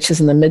our brain, which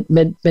is in the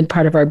mid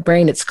part of our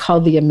brain. It's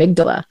called the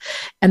amygdala.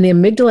 And the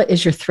amygdala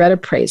is your threat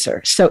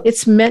appraiser. So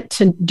it's meant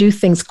to do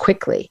things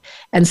quickly.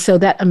 And so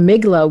that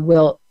amygdala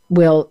will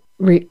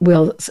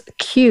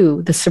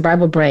cue the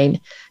survival brain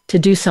to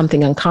do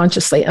something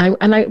unconsciously.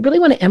 And I really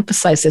want to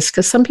emphasize this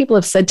because some people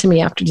have said to me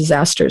after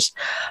disasters,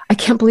 I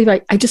can't believe I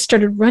just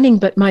started running,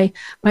 but my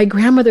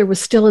grandmother was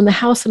still in the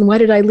house, and why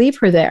did I leave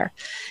her there?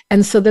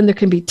 And so then there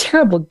can be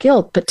terrible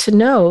guilt, but to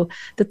know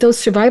that those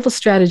survival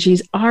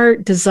strategies are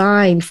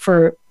designed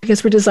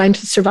because we're designed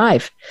to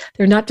survive.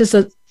 They're not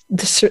designed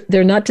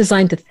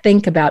to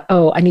think about,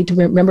 oh, I need to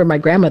remember my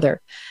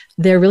grandmother.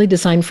 They're really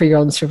designed for your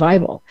own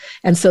survival.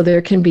 And so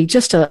there can be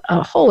just a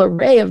whole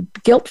array of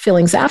guilt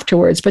feelings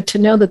afterwards, but to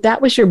know that that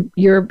was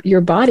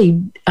your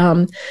body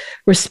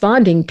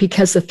responding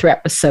because the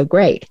threat was so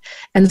great.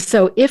 And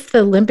so if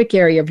the limbic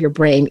area of your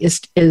brain is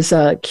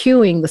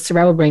cueing the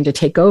survival brain to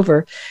take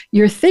over,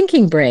 your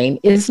thinking brain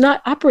is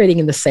not operating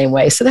in the same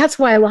way. So that's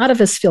why a lot of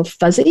us feel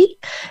fuzzy,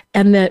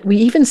 and that we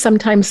even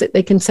sometimes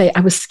they can say, I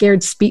was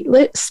scared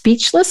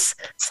speechless.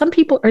 Some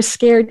people are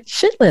scared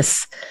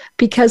shitless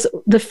because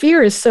the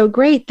fear is so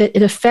great that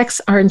it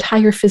affects our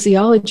entire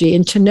physiology.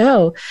 And to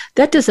know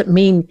that doesn't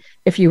mean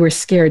if you were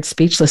scared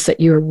speechless that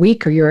you're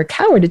weak or you're a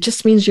coward. It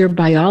just means your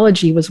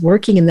biology was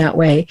working in that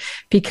way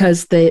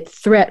because the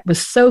threat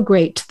was so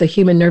great to the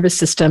human nervous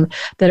system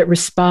that it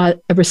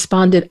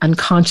responded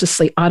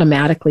unconsciously,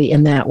 automatically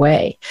in that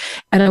way.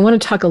 And I want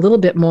to talk a little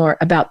bit more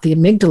about the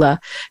amygdala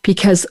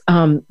because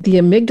the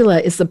amygdala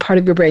is the part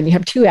of your brain. You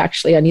have two,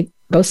 actually. I need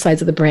both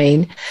sides of the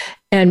brain.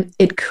 And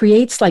it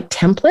creates like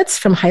templates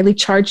from highly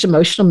charged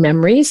emotional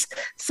memories.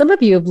 Some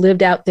of you have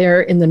lived out there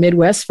in the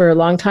Midwest for a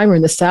long time or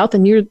in the South,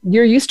 and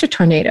you're used to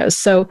tornadoes.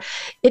 So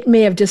it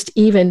may have just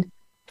even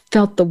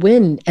felt the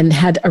wind and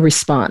had a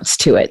response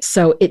to it.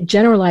 So it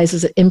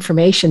generalizes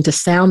information to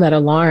sound that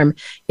alarm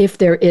if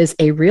there is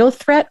a real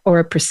threat or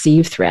a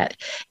perceived threat.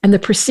 And the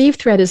perceived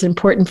threat is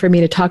important for me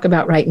to talk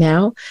about right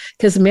now,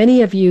 because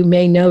many of you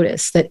may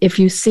notice that if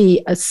you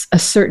see a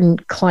certain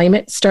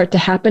climate start to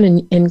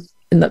happen in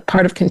the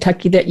part of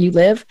Kentucky that you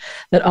live,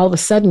 that all of a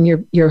sudden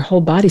your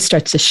whole body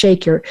starts to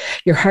shake, your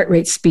heart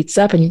rate speeds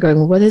up, and you're going,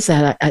 well, what is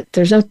that?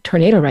 There's no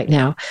tornado right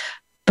now.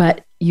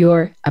 But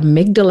your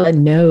amygdala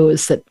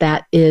knows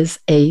that is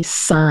a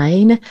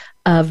sign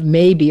of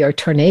maybe a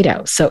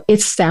tornado. So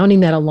it's sounding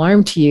that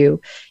alarm to you,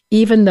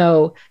 even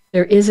though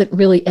there isn't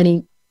really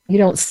you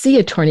don't see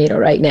a tornado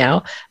right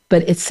now,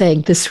 but it's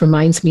saying this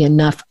reminds me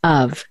enough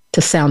of to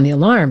sound the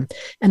alarm.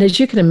 And as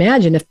you can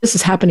imagine, if this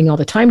is happening all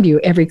the time to you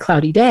every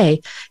cloudy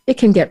day, it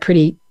can get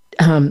pretty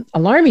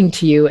alarming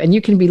to you, and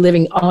you can be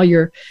living all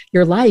your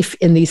life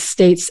in these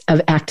states of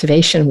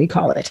activation, we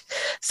call it.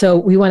 So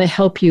we want to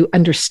help you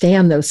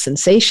understand those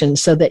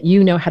sensations so that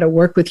you know how to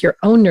work with your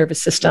own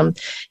nervous system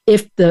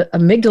if the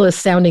amygdala is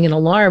sounding an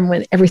alarm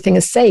when everything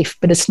is safe,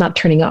 but it's not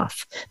turning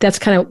off. That's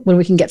kind of when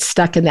we can get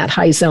stuck in that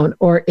high zone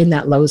or in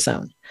that low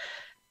zone.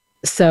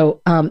 So,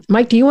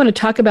 Mike, do you want to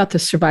talk about the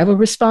survival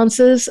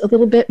responses a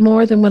little bit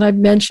more than what I've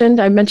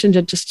mentioned? I mentioned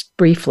it just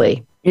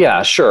briefly.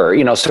 Yeah, sure.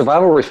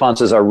 Survival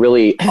responses are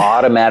really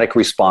automatic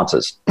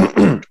responses.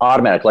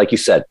 Automatic, like you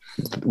said,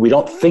 we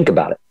don't think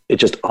about it. It's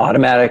just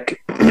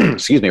automatic,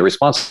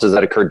 responses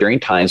that occur during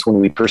times when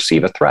we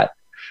perceive a threat.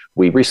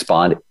 We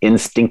respond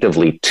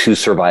instinctively to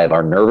survive.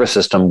 Our nervous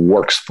system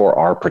works for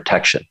our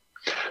protection.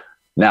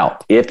 Now,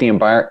 if the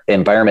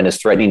environment is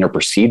threatening or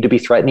perceived to be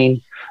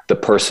threatening,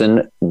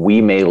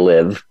 we may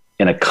live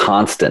in a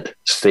constant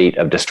state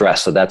of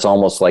distress. So that's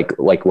almost like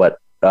what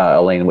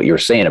Elaine, what you were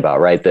saying about,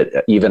 right?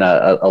 That even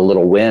a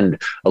little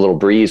wind, a little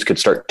breeze could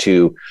start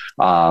to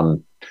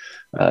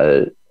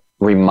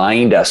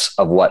remind us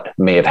of what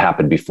may have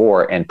happened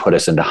before and put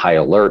us into high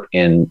alert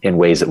in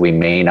ways that we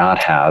may not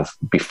have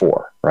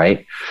before,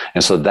 right?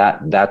 And so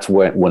that's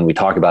when we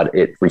talk about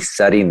it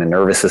resetting the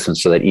nervous system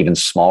so that even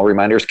small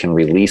reminders can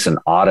release an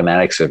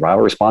automatic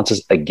survival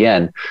responses.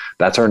 Again,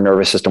 that's our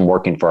nervous system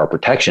working for our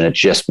protection. It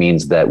just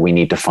means that we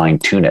need to fine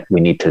tune it.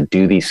 We need to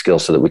do these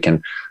skills so that we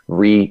can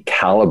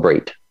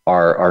recalibrate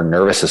our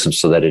nervous system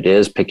so that it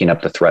is picking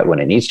up the threat when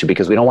it needs to,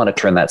 because we don't want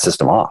to turn that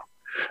system off.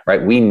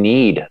 Right? We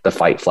need the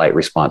fight flight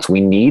response.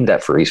 We need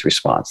that freeze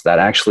response. That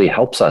actually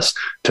helps us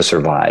to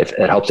survive.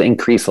 It helps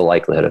increase the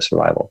likelihood of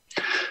survival.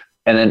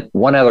 And then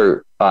one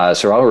other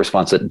survival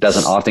response that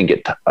doesn't often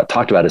get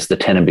talked about is the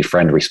tend and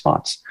befriend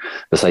response.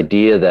 This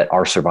idea that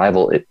our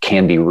survival, it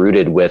can be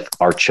rooted with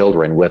our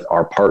children, with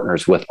our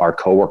partners, with our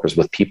coworkers,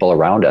 with people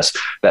around us,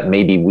 that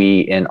maybe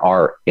we in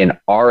our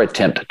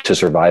attempt to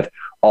survive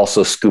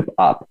also scoop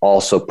up,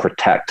 also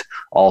protect,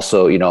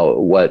 also,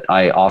 what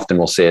I often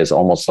will say is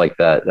almost like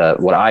that,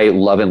 what I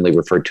lovingly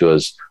referred to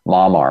as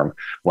mom arm.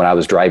 When I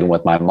was driving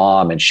with my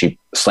mom and she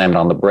slammed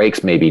on the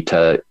brakes, maybe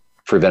to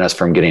prevent us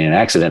from getting in an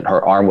accident,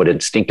 her arm would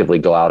instinctively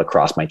go out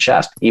across my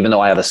chest, even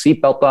though I have a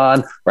seatbelt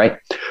on, right?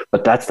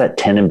 But that's that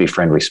tend and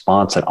befriend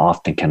response that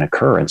often can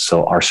occur. And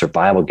so our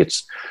survival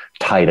gets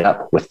tied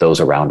up with those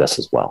around us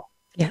as well.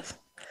 Yes.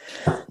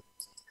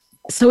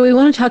 So we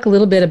want to talk a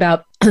little bit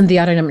about the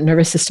autonomic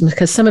nervous system,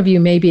 because some of you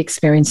may be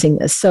experiencing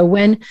this. So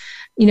when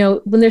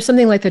there's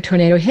something like the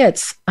tornado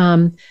hits,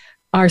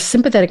 our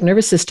sympathetic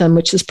nervous system,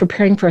 which is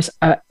preparing for us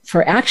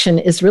for action,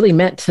 is really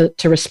meant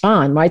to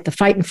respond, right? The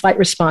fight and flight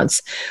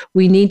response.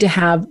 We need to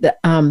have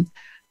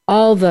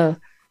all the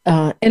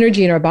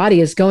energy in our body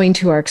is going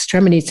to our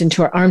extremities,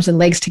 into our arms and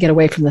legs to get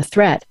away from the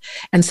threat.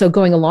 And so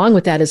going along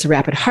with that is a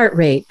rapid heart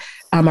rate.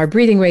 Our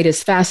breathing rate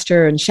is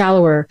faster and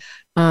shallower.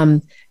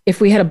 If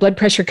we had a blood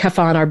pressure cuff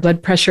on, our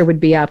blood pressure would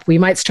be up. We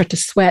might start to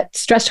sweat.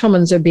 Stress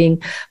hormones are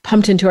being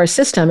pumped into our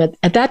system.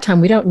 At that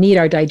time, we don't need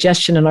our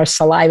digestion and our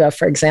saliva,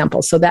 for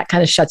example. So that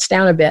kind of shuts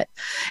down a bit.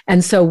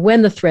 And so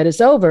when the threat is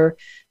over,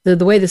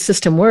 the way the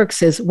system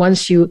works is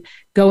once you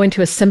go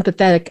into a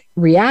sympathetic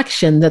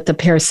reaction, that the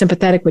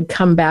parasympathetic would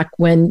come back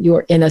when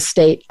you're in a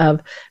state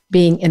of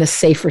being in a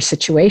safer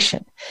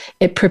situation.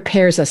 It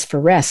prepares us for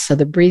rest. So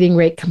the breathing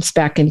rate comes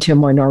back into a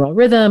more normal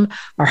rhythm.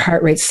 Our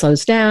heart rate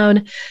slows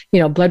down.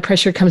 Blood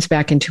pressure comes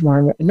back into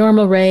more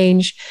normal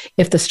range.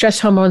 If the stress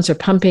hormones are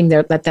pumping,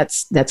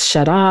 that's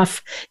shut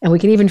off. And we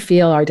can even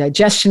feel our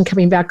digestion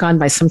coming back on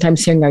by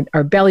sometimes hearing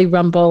our belly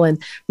rumble,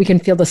 and we can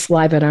feel the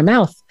saliva in our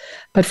mouth.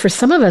 But for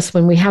some of us,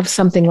 when we have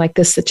something like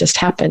this that just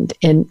happened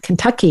in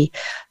Kentucky,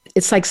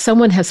 it's like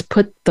someone has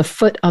put the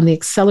foot on the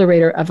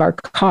accelerator of our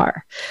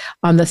car,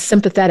 on the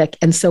sympathetic.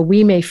 And so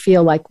we may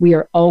feel like we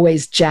are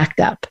always jacked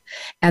up.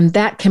 And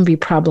that can be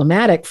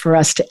problematic for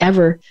us to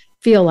ever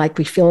feel like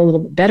we feel a little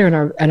bit better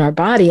in our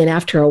body. And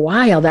after a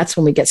while, that's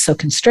when we get so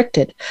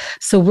constricted.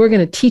 So we're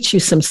going to teach you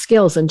some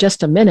skills in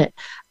just a minute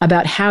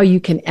about how you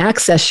can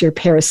access your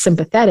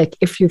parasympathetic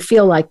if you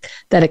feel like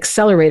that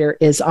accelerator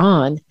is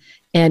on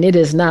and it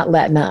is not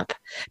letting up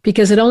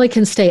because it only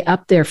can stay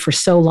up there for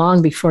so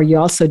long before you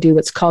also do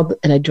what's called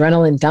an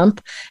adrenaline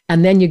dump.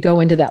 And then you go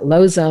into that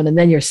low zone, and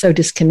then you're so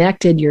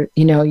disconnected. You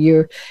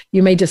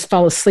may just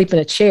fall asleep in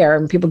a chair,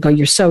 and people go,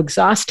 you're so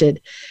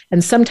exhausted.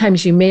 And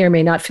sometimes you may or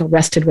may not feel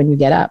rested when you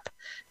get up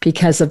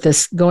because of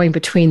this going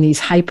between these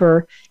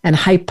hyper and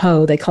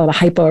hypo. They call it a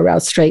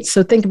hypo-aroused state.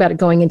 So think about it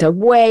going into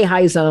way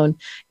high zone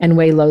and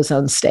way low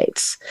zone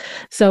states.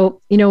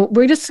 So,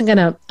 we're just going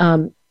to,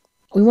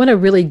 we want to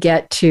really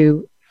get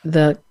to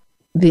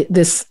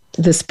this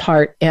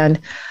part. And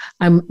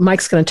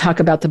Mike's going to talk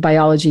about the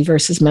biology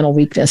versus mental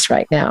weakness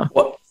right now.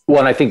 Well,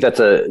 and I think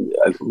that's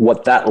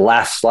what that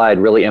last slide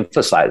really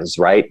emphasizes,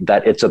 right?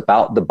 That it's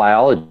about the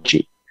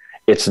biology.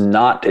 It's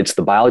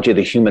the biology of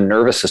the human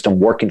nervous system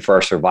working for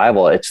our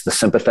survival. It's the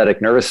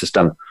sympathetic nervous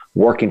system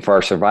working for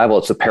our survival.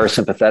 It's the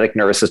parasympathetic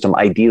nervous system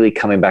ideally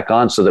coming back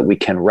on so that we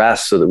can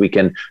rest, so that we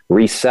can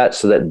reset,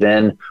 so that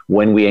then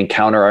when we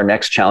encounter our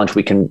next challenge,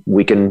 we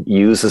can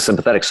use the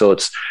sympathetic. So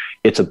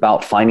it's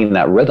about finding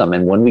that rhythm.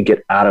 And when we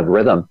get out of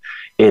rhythm,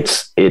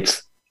 it's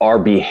our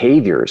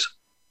behaviors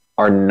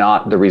are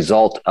not the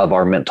result of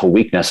our mental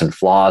weakness and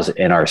flaws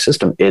in our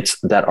system. It's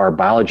that our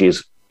biology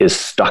is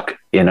stuck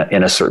in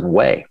a certain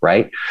way,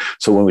 right?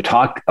 So when we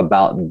talk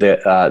about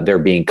there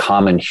being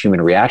common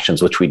human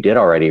reactions, which we did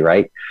already,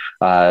 right,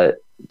 to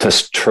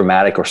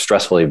traumatic or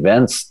stressful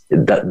events,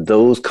 that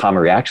those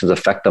common reactions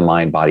affect the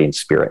mind, body, and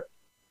spirit.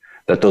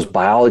 That those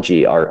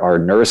biology, our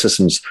nervous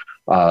systems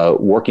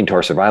working to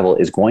our survival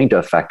is going to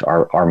affect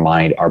our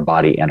mind, our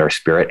body, and our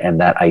spirit, and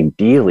that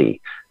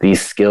ideally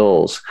these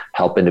skills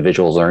help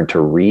individuals learn to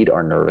read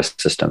our nervous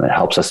system. It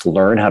helps us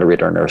learn how to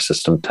read our nervous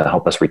system to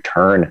help us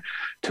return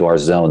to our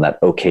zone, that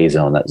okay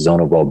zone, that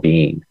zone of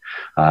well-being,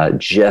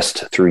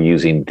 just through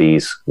using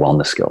these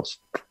wellness skills.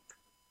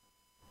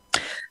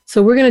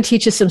 So we're going to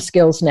teach you some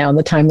skills now in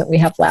the time that we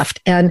have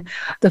left. And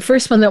the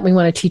first one that we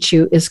want to teach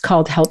you is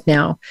called Help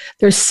Now.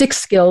 There's 6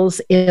 skills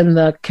in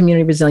the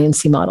Community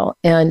Resiliency Model.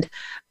 And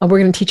we're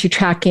going to teach you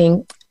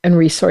tracking and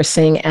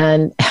resourcing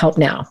and Help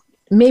Now.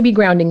 Maybe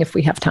grounding if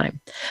we have time.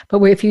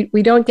 But if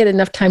we don't get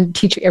enough time to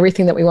teach you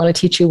everything that we want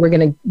to teach you, we're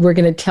going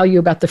to tell you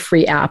about the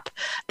free app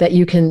that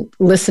you can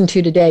listen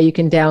to today, you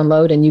can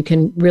download, and you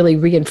can really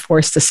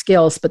reinforce the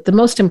skills. But the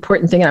most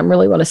important thing, and I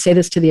really want to say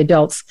this to the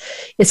adults,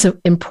 it's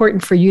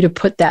important for you to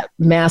put that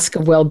mask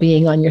of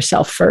well-being on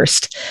yourself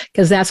first,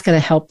 because that's going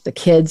to help the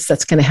kids,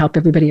 that's going to help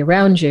everybody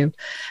around you.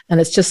 And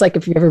it's just like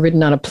if you've ever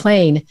ridden on a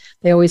plane,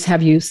 they always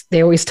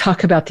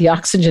talk about the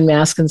oxygen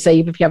mask and say,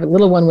 if you have a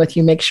little one with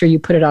you, make sure you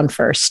put it on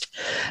first.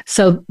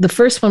 So the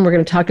first one we're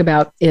going to talk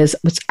about is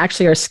what's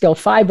actually our skill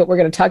 5, but we're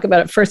going to talk about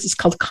it first. It's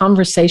called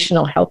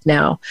conversational help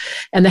now.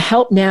 And the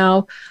help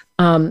now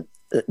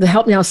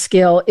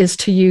skill is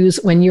to use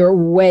when you're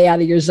way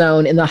out of your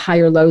zone in the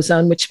higher low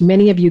zone, which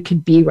many of you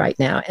could be right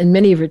now, and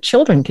many of your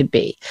children could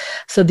be.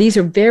 So these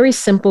are very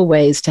simple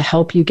ways to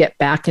help you get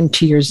back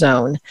into your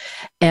zone.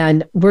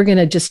 And we're going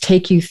to just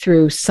take you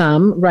through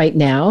some right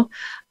now.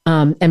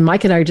 And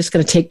Mike and I are just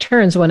going to take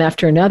turns one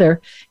after another.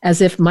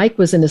 As if Mike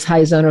was in his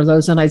high zone or low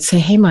zone, I'd say,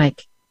 hey,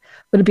 Mike,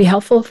 would it be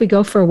helpful if we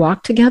go for a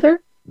walk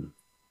together?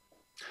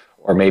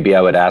 Or maybe I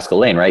would ask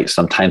Elaine, right?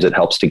 Sometimes it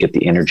helps to get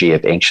the energy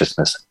of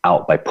anxiousness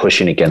out by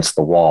pushing against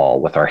the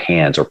wall with our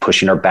hands or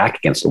pushing our back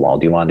against the wall.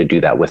 Do you want to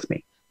do that with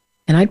me?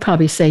 And I'd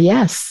probably say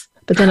yes.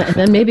 But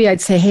then maybe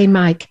I'd say, hey,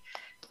 Mike,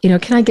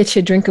 can I get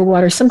you a drink of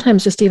water?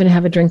 Sometimes just even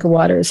have a drink of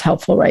water is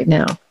helpful right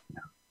now.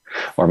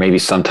 Or maybe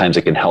sometimes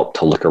it can help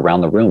to look around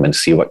the room and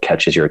see what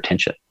catches your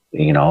attention.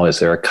 Is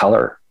there a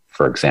color,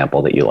 for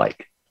example, that you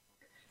like?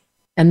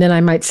 And then I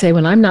might say,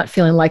 when I'm not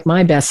feeling like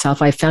my best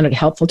self, I found it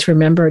helpful to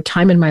remember a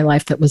time in my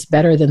life that was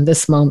better than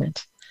this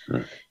moment.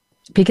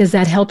 Because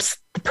that helps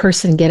the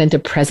person get into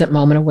present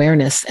moment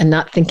awareness and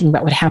not thinking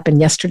about what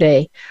happened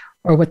yesterday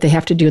or what they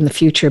have to do in the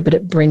future, but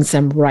it brings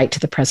them right to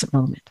the present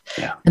moment.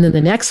 Yeah. And then the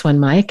next one,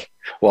 Mike.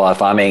 Well,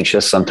 if I'm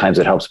anxious, sometimes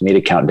it helps me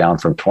to count down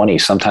from 20.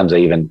 Sometimes I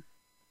even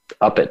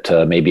up it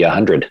to maybe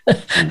 100. Or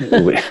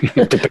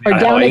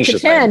down it to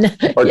 10.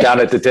 Or down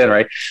it to 10,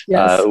 right?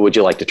 Yes. Would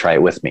you like to try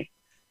it with me?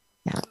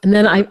 Yeah. And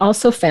then I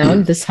also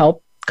found this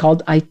help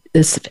called I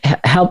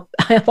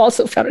have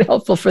also found it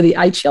helpful for the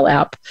iChill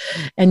app.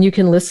 And you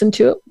can listen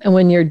to it and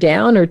when you're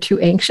down or too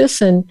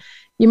anxious, and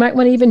you might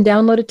want to even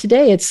download it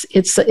today.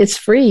 It's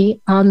free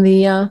on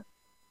the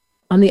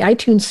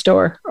iTunes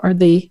store or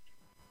the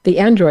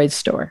Android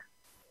store.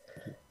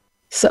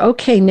 So,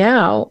 okay,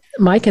 now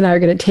Mike and I are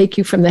going to take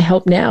you from the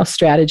Help Now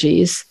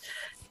strategies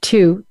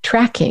to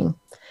tracking.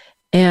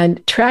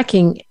 And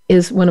tracking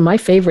is one of my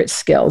favorite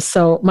skills.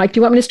 So, Mike, do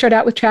you want me to start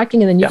out with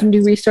tracking and then you can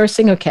do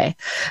resourcing? Okay.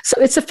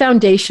 So it's a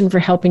foundation for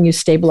helping you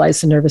stabilize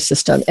the nervous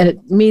system. And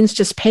it means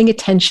just paying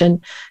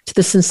attention to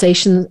the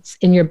sensations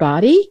in your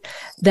body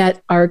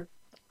that are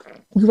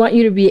we want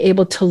you to be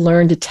able to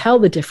learn to tell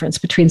the difference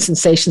between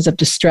sensations of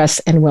distress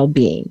and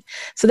well-being.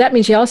 So that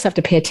means you also have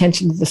to pay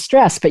attention to the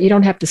stress, but you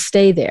don't have to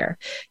stay there.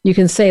 You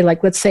can say,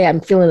 like, let's say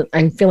I'm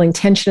feeling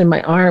tension in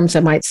my arms.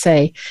 I might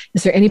say,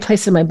 is there any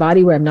place in my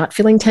body where I'm not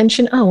feeling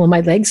tension? Oh, well,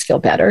 my legs feel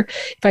better.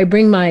 If I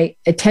bring my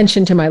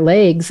attention to my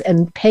legs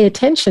and pay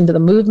attention to the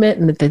movement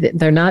and that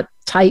they're not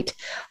tight,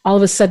 all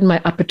of a sudden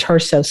my upper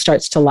torso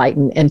starts to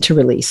lighten and to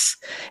release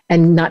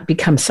and not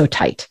become so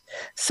tight.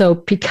 So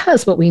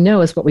because what we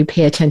know is what we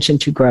pay attention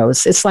to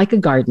grows. It's like a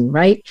garden,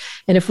 right?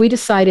 And if we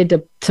decided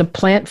to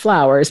plant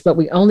flowers, but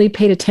we only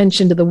paid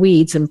attention to the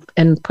weeds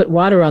and put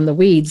water on the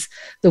weeds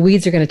are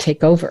going to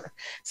take over.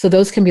 So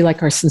those can be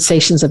like our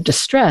sensations of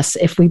distress.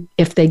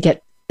 If they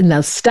get in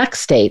those stuck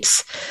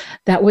states,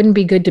 that wouldn't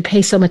be good to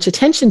pay so much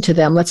attention to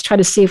them. Let's try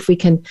to see if we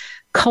can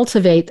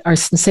cultivate our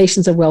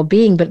sensations of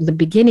well-being. But in the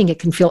beginning, it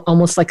can feel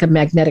almost like a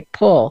magnetic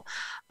pull.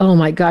 Oh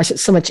my gosh,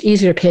 it's so much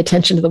easier to pay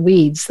attention to the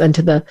weeds than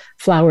to the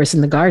flowers in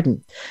the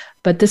garden.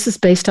 But this is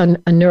based on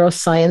a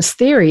neuroscience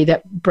theory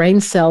that brain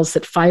cells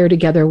that fire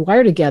together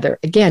wire together.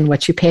 Again,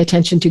 what you pay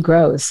attention to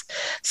grows.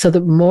 So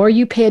the more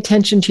you pay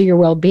attention to your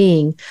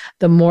well-being,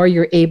 the more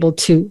you're able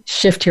to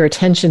shift your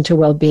attention to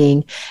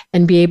well-being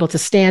and be able to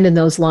stand in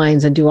those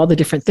lines and do all the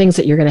different things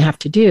that you're going to have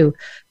to do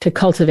to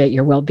cultivate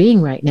your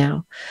well-being right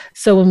now.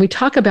 So when we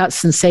talk about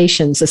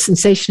sensations, a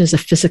sensation is a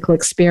physical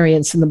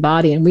experience in the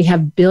body, and we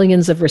have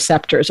billions of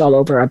receptors all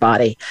over our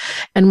body.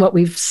 And what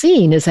we've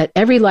seen is that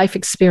every life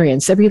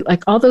experience,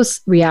 like all those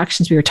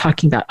reactions we were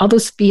talking about, all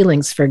those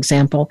feelings, for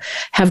example,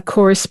 have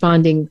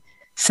corresponding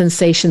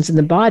sensations in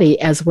the body,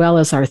 as well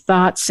as our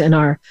thoughts and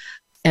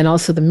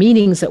also the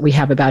meanings that we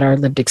have about our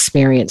lived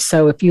experience.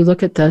 So if you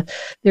look at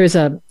there's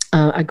a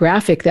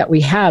graphic that we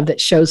have that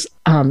shows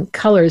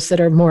colors that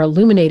are more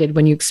illuminated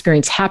when you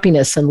experience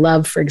happiness and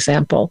love, for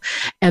example,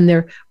 and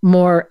they're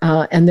more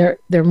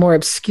more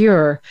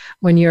obscure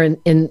when you're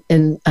in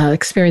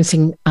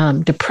experiencing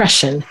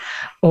depression,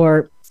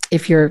 or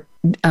if you're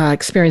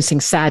experiencing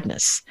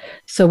sadness.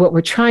 So what we're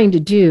trying to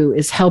do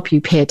is help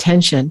you pay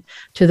attention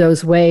to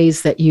those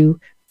ways that you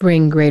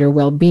bring greater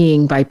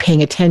well-being by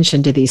paying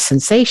attention to these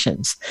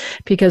sensations.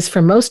 Because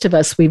for most of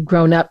us, we've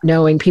grown up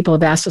knowing, people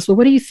have asked us, well,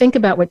 what do you think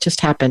about what just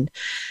happened?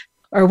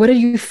 Or what do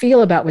you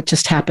feel about what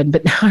just happened?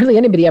 But hardly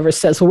anybody ever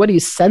says, well, what do you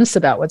sense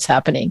about what's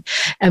happening?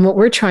 And what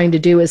we're trying to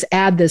do is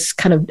add this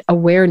kind of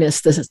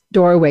awareness, this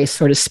doorway,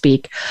 so to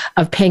speak,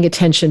 of paying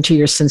attention to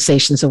your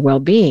sensations of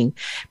well-being.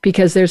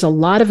 Because there's a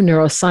lot of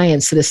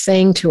neuroscience that is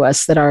saying to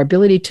us that our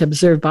ability to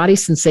observe body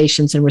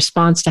sensations in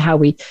response to how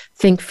we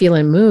think, feel,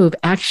 and move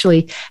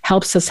actually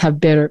helps us have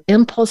better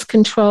impulse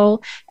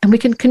control, and we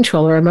can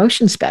control our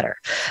emotions better.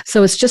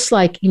 So it's just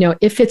like,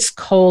 if it's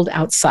cold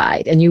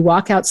outside and you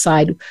walk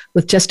outside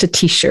with just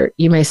a t-shirt,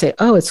 you may say,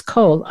 oh, it's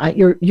cold.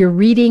 You're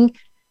reading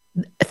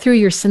through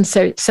your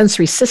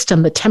sensory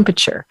system the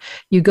temperature.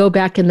 You go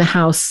back in the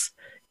house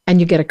and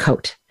you get a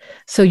coat.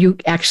 So you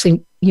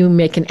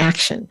make an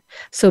action.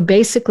 So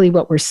basically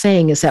what we're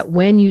saying is that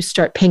when you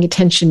start paying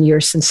attention to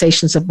your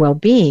sensations of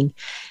well-being,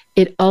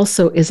 it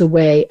also is a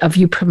way of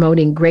you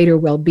promoting greater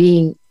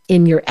well-being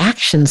in your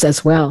actions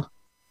as well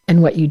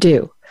and what you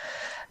do.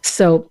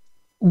 So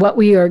what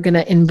we are going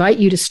to invite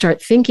you to start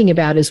thinking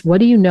about is, what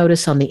do you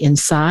notice on the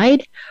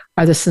inside?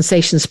 Are the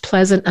sensations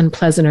pleasant,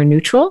 unpleasant, or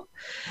neutral?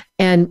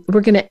 And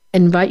we're going to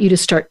invite you to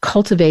start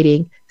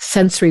cultivating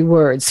sensory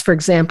words. For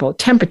example,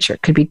 temperature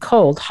could be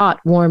cold, hot,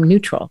 warm,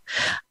 neutral.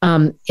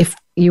 If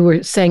you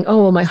were saying,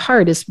 oh, well, my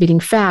heart is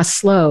beating fast,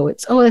 slow.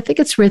 I think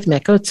it's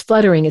rhythmic. Oh, it's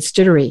fluttering, it's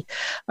jittery.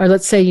 Or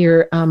let's say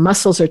your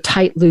muscles are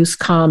tight, loose,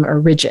 calm, or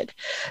rigid.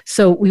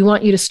 So we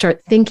want you to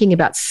start thinking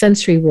about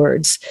sensory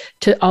words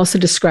to also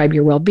describe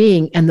your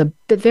well-being. And the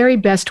very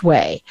best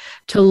way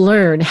to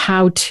learn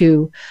how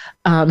to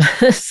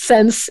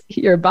sense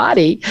your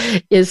body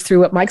is through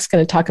what Mike's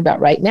going to talk about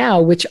right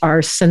now, which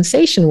are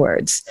sensation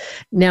words.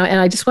 Now, and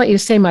I just want you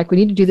to say, Mike, we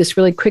need to do this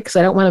really quick because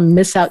I don't want to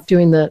miss out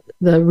doing the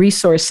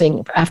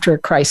resourcing after a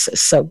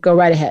crisis. So go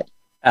right ahead.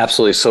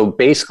 Absolutely. So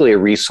basically a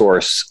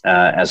resource,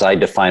 as I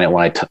define it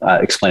when I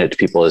explain it to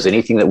people, is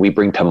anything that we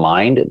bring to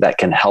mind that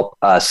can help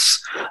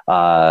us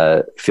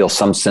feel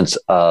some sense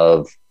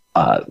of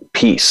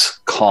peace,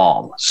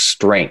 calm,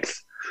 strength,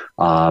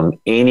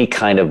 any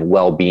kind of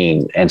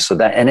well-being. And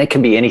it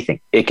can be anything.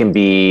 It can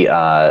be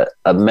a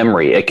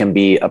memory. It can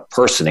be a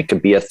person. It can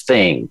be a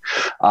thing.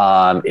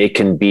 It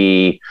can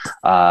be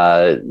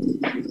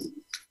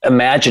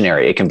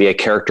imaginary. It can be a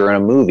character in a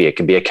movie. It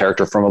can be a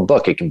character from a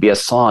book. It can be a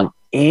song.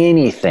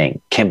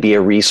 Anything can be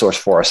a resource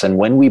for us. And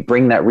when we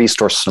bring that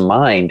resource to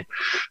mind,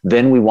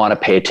 then we want to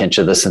pay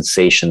attention to the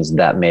sensations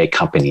that may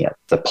accompany it,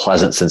 the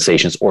pleasant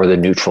sensations or the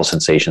neutral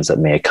sensations that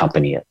may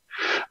accompany it.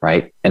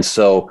 Right. And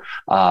so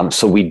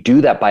we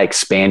do that by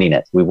expanding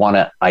it. We want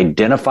to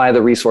identify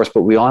the resource,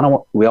 but we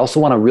also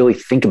want to really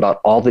think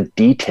about all the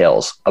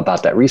details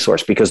about that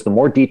resource, because the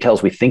more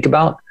details we think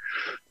about,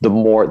 the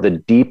more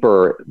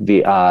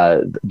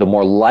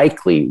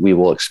likely we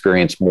will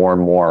experience more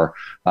and more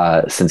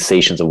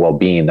sensations of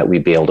well-being that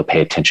we'd be able to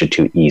pay attention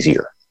to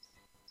easier.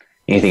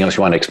 Anything else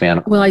you want to expand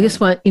on? Well, I just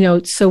want,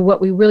 so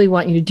what we really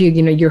want you to do,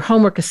 your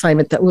homework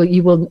assignment that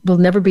you will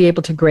never be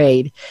able to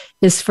grade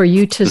is for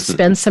you to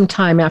spend some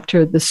time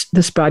after this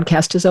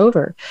broadcast is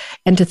over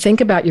and to think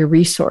about your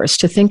resource,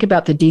 to think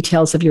about the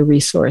details of your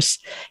resource.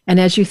 And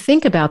as you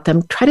think about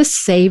them, try to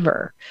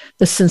savor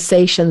the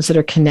sensations that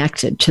are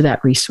connected to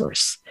that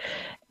resource.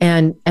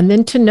 And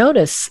then to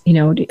notice,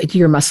 do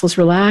your muscles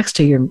relax?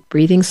 Do your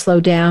breathing slow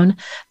down?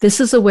 This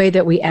is a way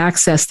that we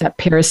access that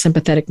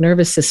parasympathetic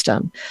nervous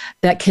system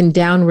that can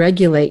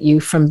downregulate you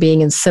from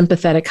being in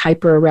sympathetic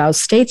hyper-aroused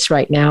states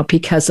right now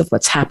because of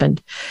what's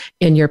happened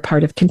in your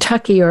part of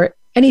Kentucky or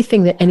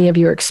anything that any of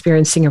you are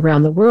experiencing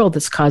around the world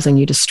that's causing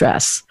you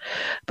distress.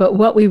 But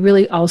what we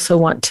really also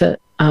want to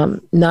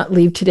not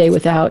leave today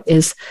without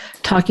is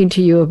talking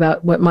to you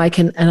about what Mike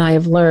and I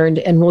have learned,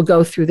 and we'll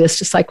go through this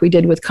just like we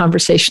did with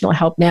conversational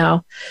help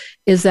now,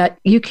 is that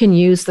you can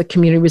use the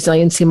community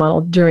resiliency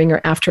model during or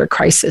after a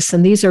crisis.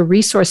 And these are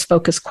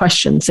resource-focused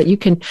questions that you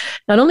can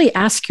not only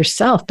ask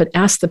yourself, but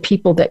ask the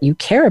people that you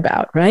care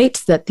about,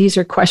 right? That these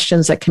are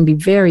questions that can be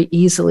very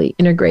easily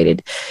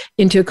integrated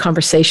into a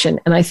conversation.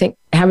 And I think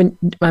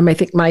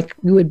Mike,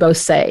 we would both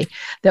say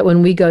that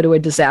when we go to a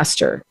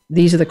disaster,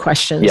 these are the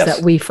questions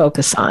that we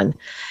focus on.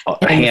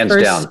 Hands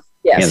down.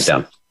 Yes. Hands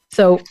down.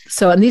 So,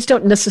 and these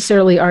don't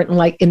necessarily aren't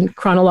like in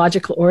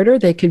chronological order.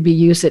 They could be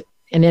used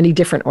in any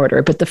different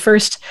order. But the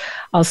first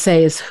I'll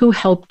say is, who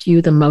helped you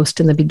the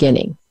most in the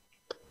beginning?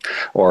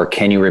 Or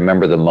can you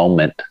remember the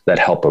moment that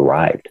help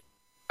arrived?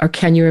 Or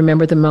can you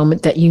remember the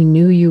moment that you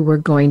knew you were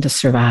going to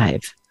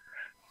survive?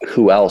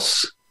 Who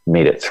else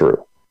made it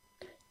through?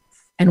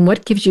 And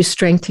what gives you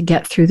strength to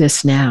get through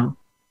this now?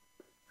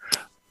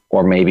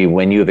 Or maybe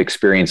when you have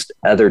experienced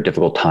other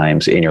difficult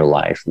times in your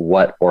life,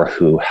 what or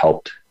who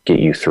helped get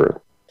you through?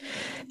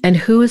 And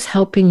who is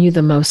helping you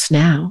the most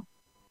now?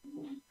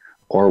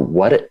 Or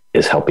what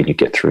is helping you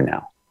get through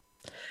now?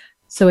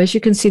 So as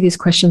you can see, these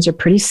questions are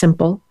pretty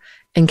simple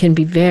and can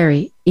be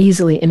very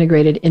easily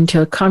integrated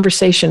into a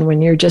conversation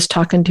when you're just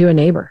talking to a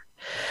neighbor.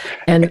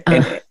 And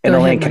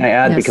Elaine, can I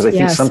add? Yes, because I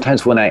think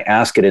sometimes when I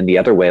ask it in the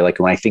other way, like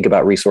when I think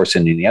about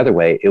resourcing in the other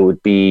way, it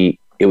would be,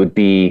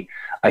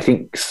 I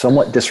think,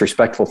 somewhat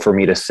disrespectful for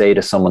me to say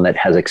to someone that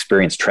has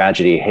experienced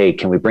tragedy, hey,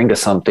 can we bring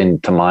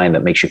something to mind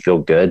that makes you feel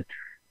good?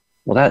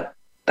 Well,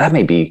 that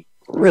may be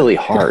really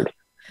hard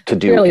to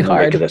do really in the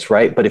wake of this,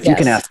 right? But if you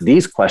can ask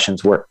these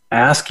questions, we're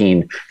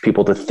asking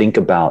people to think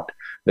about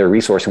their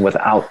resource and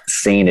without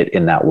saying it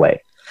in that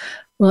way.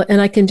 Well,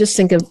 and I can just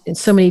think of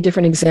so many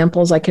different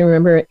examples. I can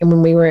remember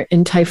when we were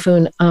in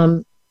Typhoon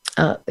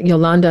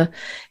Yolanda,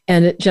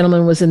 and a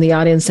gentleman was in the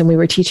audience and we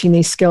were teaching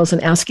these skills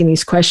and asking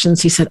these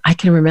questions. He said, I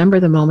can remember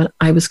the moment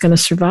I was going to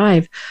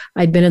survive.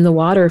 I'd been in the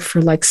water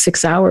for like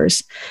 6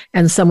 hours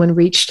and someone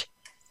reached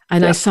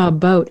and I saw a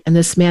boat and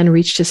this man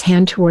reached his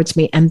hand towards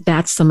me. And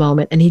that's the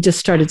moment. And he just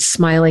started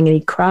smiling and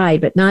he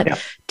cried, but not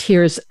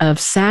tears of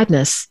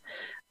sadness.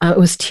 It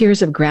was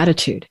tears of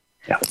gratitude.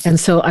 Yeah. And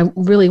so I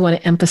really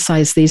want to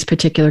emphasize these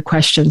particular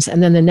questions.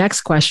 And then the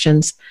next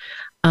questions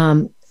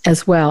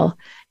as well.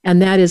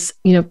 And that is,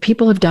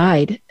 people have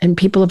died and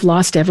people have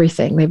lost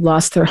everything. They've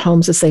lost their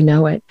homes as they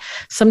know it.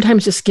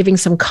 Sometimes just giving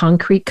some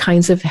concrete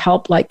kinds of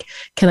help, like,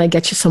 can I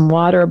get you some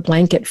water,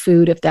 blanket,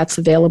 food, if that's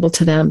available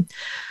to them.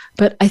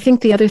 But I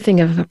think the other thing,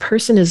 if a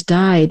person has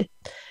died,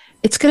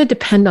 it's going to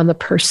depend on the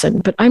person,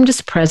 but I'm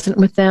just present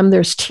with them.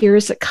 There's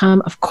tears that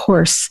come, of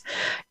course.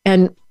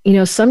 And,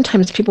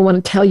 sometimes people want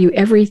to tell you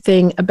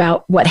everything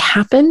about what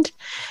happened.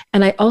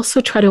 And I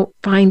also try to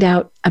find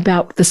out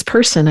about this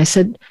person. I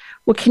said,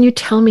 well, can you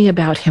tell me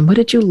about him? What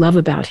did you love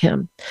about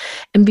him?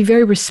 And be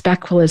very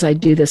respectful as I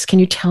do this. Can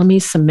you tell me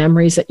some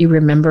memories that you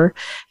remember?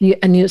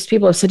 And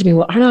people have said to me,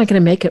 well, aren't I going to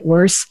make it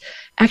worse?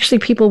 Actually,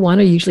 people want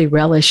to usually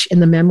relish in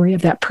the memory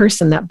of that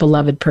person, that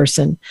beloved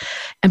person.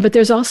 But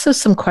there's also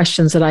some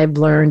questions that I've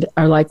learned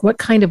are like, what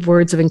kind of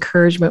words of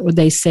encouragement would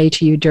they say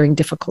to you during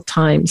difficult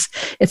times?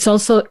 It's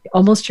also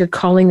almost you're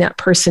calling that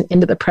person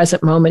into the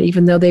present moment,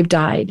 even though they've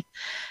died.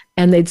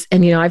 And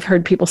I've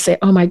heard people say,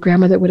 oh, my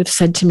grandmother would have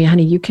said to me,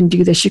 honey, you can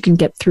do this. You can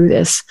get through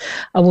this.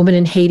 A woman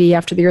in Haiti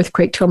after the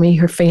earthquake told me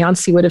her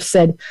fiancé would have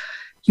said,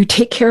 you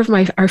take care of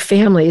our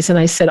families. And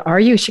I said, are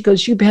you? She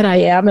goes, you bet I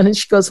am. And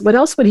she goes, what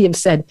else would he have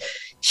said?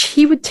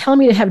 He would tell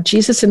me to have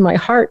Jesus in my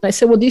heart. And I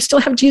said, well, do you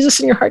still have Jesus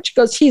in your heart? She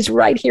goes, he's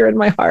right here in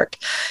my heart.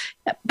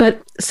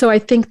 But so I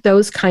think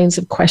those kinds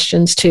of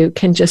questions too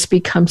can just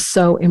become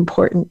so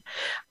important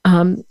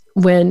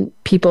when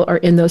people are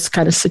in those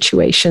kind of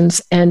situations.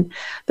 And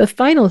the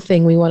final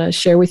thing we want to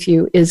share with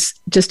you is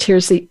just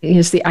here's the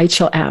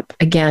iChill app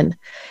again,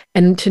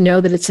 and to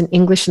know that it's in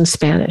English and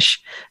Spanish.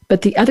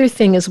 But the other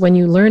thing is when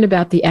you learn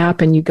about the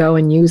app and you go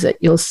and use it,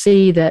 you'll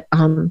see that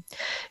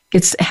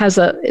it's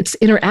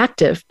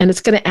interactive and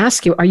it's going to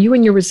ask you, are you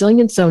in your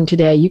resilience zone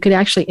today? You can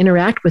actually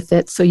interact with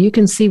it so you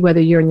can see whether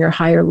you're in your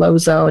high or low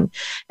zone.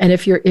 And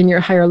if you're in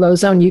your high or low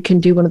zone, you can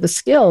do one of the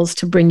skills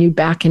to bring you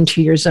back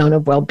into your zone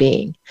of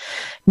well-being.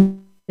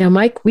 Now,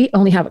 Mike, we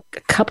only have a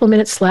couple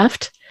minutes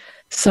left.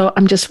 So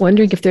I'm just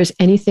wondering if there's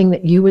anything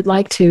that you would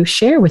like to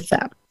share with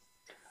them.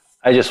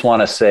 I just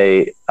want to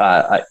say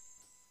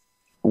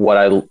what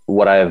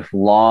I've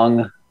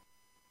long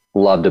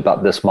loved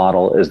about this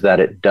model is that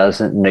it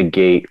doesn't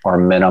negate or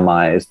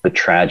minimize the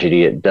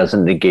tragedy. It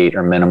doesn't negate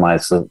or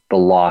minimize the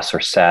loss or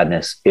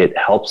sadness. It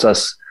helps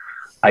us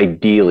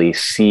ideally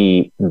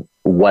see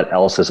what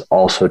else is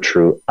also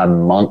true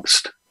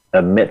amidst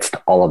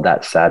all of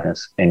that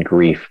sadness and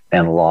grief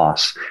and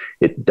loss.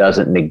 It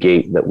doesn't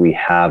negate that we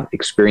have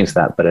experienced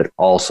that, but it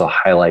also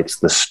highlights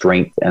the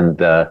strength and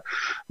the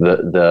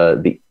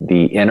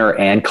inner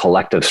and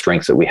collective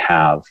strengths that we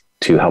have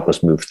to help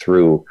us move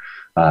through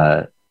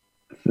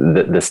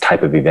this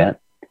type of event.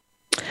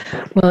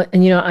 Well,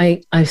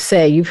 and I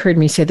say, you've heard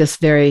me say this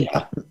very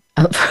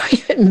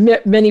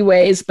many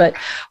ways, but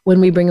when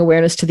we bring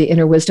awareness to the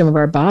inner wisdom of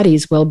our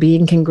bodies,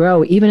 well-being can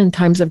grow even in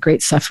times of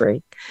great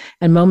suffering,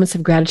 and moments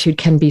of gratitude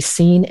can be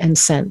seen and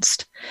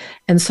sensed.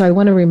 And so I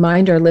want to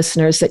remind our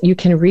listeners that you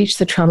can reach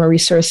the Trauma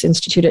Resource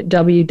Institute at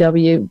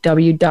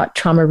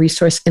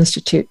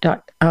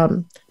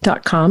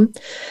www.traumaresourceinstitute.com.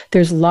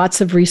 There's lots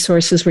of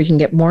resources where you can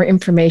get more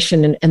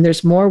information, and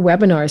there's more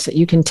webinars that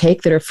you can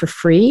take that are for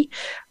free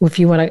if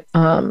you want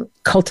to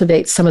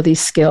cultivate some of these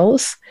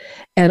skills.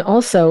 And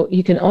also,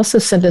 you can also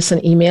send us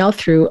an email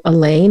through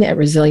Elaine at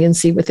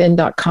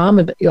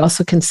resiliencywithin.com. But you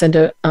also can send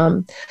a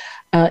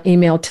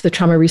email to the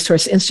Trauma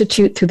Resource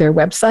Institute through their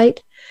website,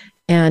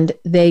 and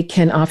they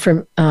can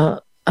offer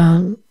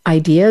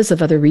ideas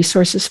of other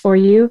resources for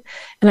you.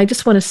 And I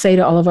just want to say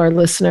to all of our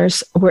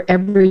listeners,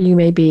 wherever you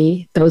may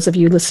be, those of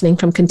you listening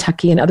from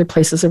Kentucky and other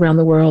places around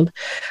the world,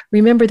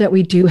 remember that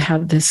we do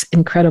have this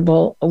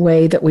incredible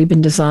way that we've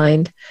been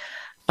designed.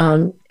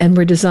 And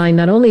we're designed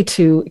not only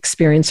to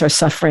experience our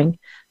suffering,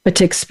 but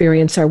to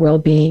experience our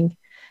well-being.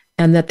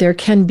 And that there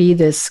can be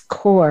this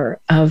core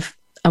of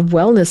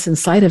wellness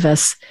inside of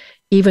us,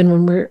 even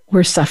when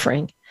we're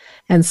suffering.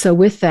 And so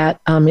with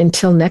that,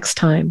 until next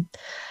time,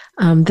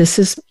 this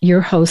is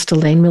your host,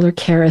 Elaine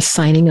Miller-Karas,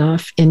 signing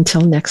off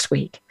until next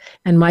week.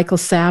 And Michael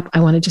Sapp,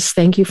 I want to just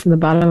thank you from the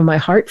bottom of my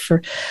heart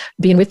for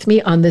being with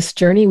me on this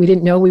journey. We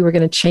didn't know we were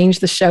going to change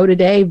the show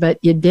today, but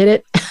you did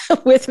it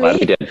with me.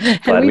 We did.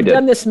 And we've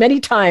done this many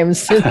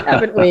times,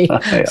 haven't we?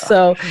 Yeah.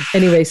 So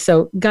anyway,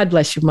 God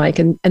bless you, Mike.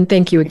 And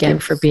thank you again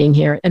for being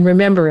here. And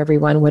remember,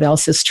 everyone, what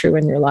else is true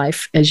in your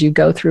life as you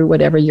go through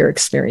whatever you're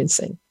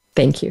experiencing.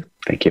 Thank you.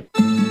 Thank you.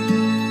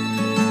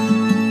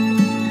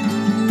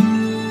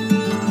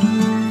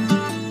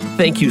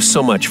 Thank you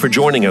so much for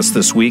joining us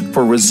this week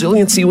for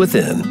Resiliency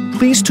Within.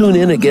 Please tune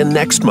in again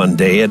next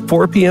Monday at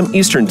 4 p.m.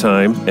 Eastern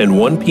Time and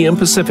 1 p.m.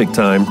 Pacific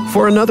Time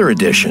for another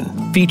edition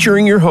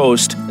featuring your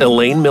host,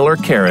 Elaine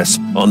Miller-Karas,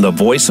 on the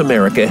Voice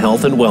America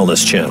Health and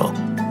Wellness Channel.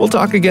 We'll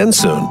talk again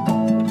soon.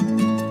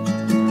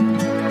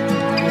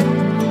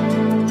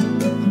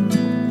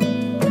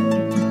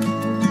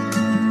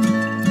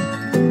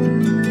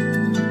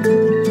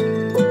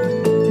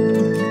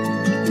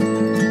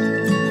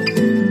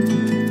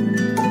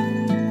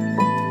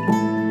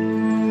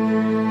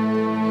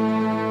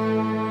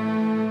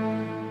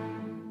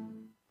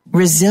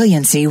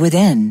 Resiliency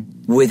Within,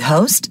 with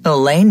host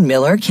Elaine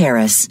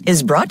Miller-Karas,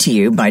 is brought to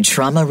you by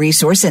Trauma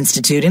Resource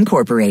Institute,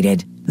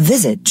 Incorporated.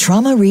 Visit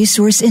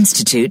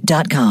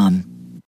traumaresourceinstitute.com.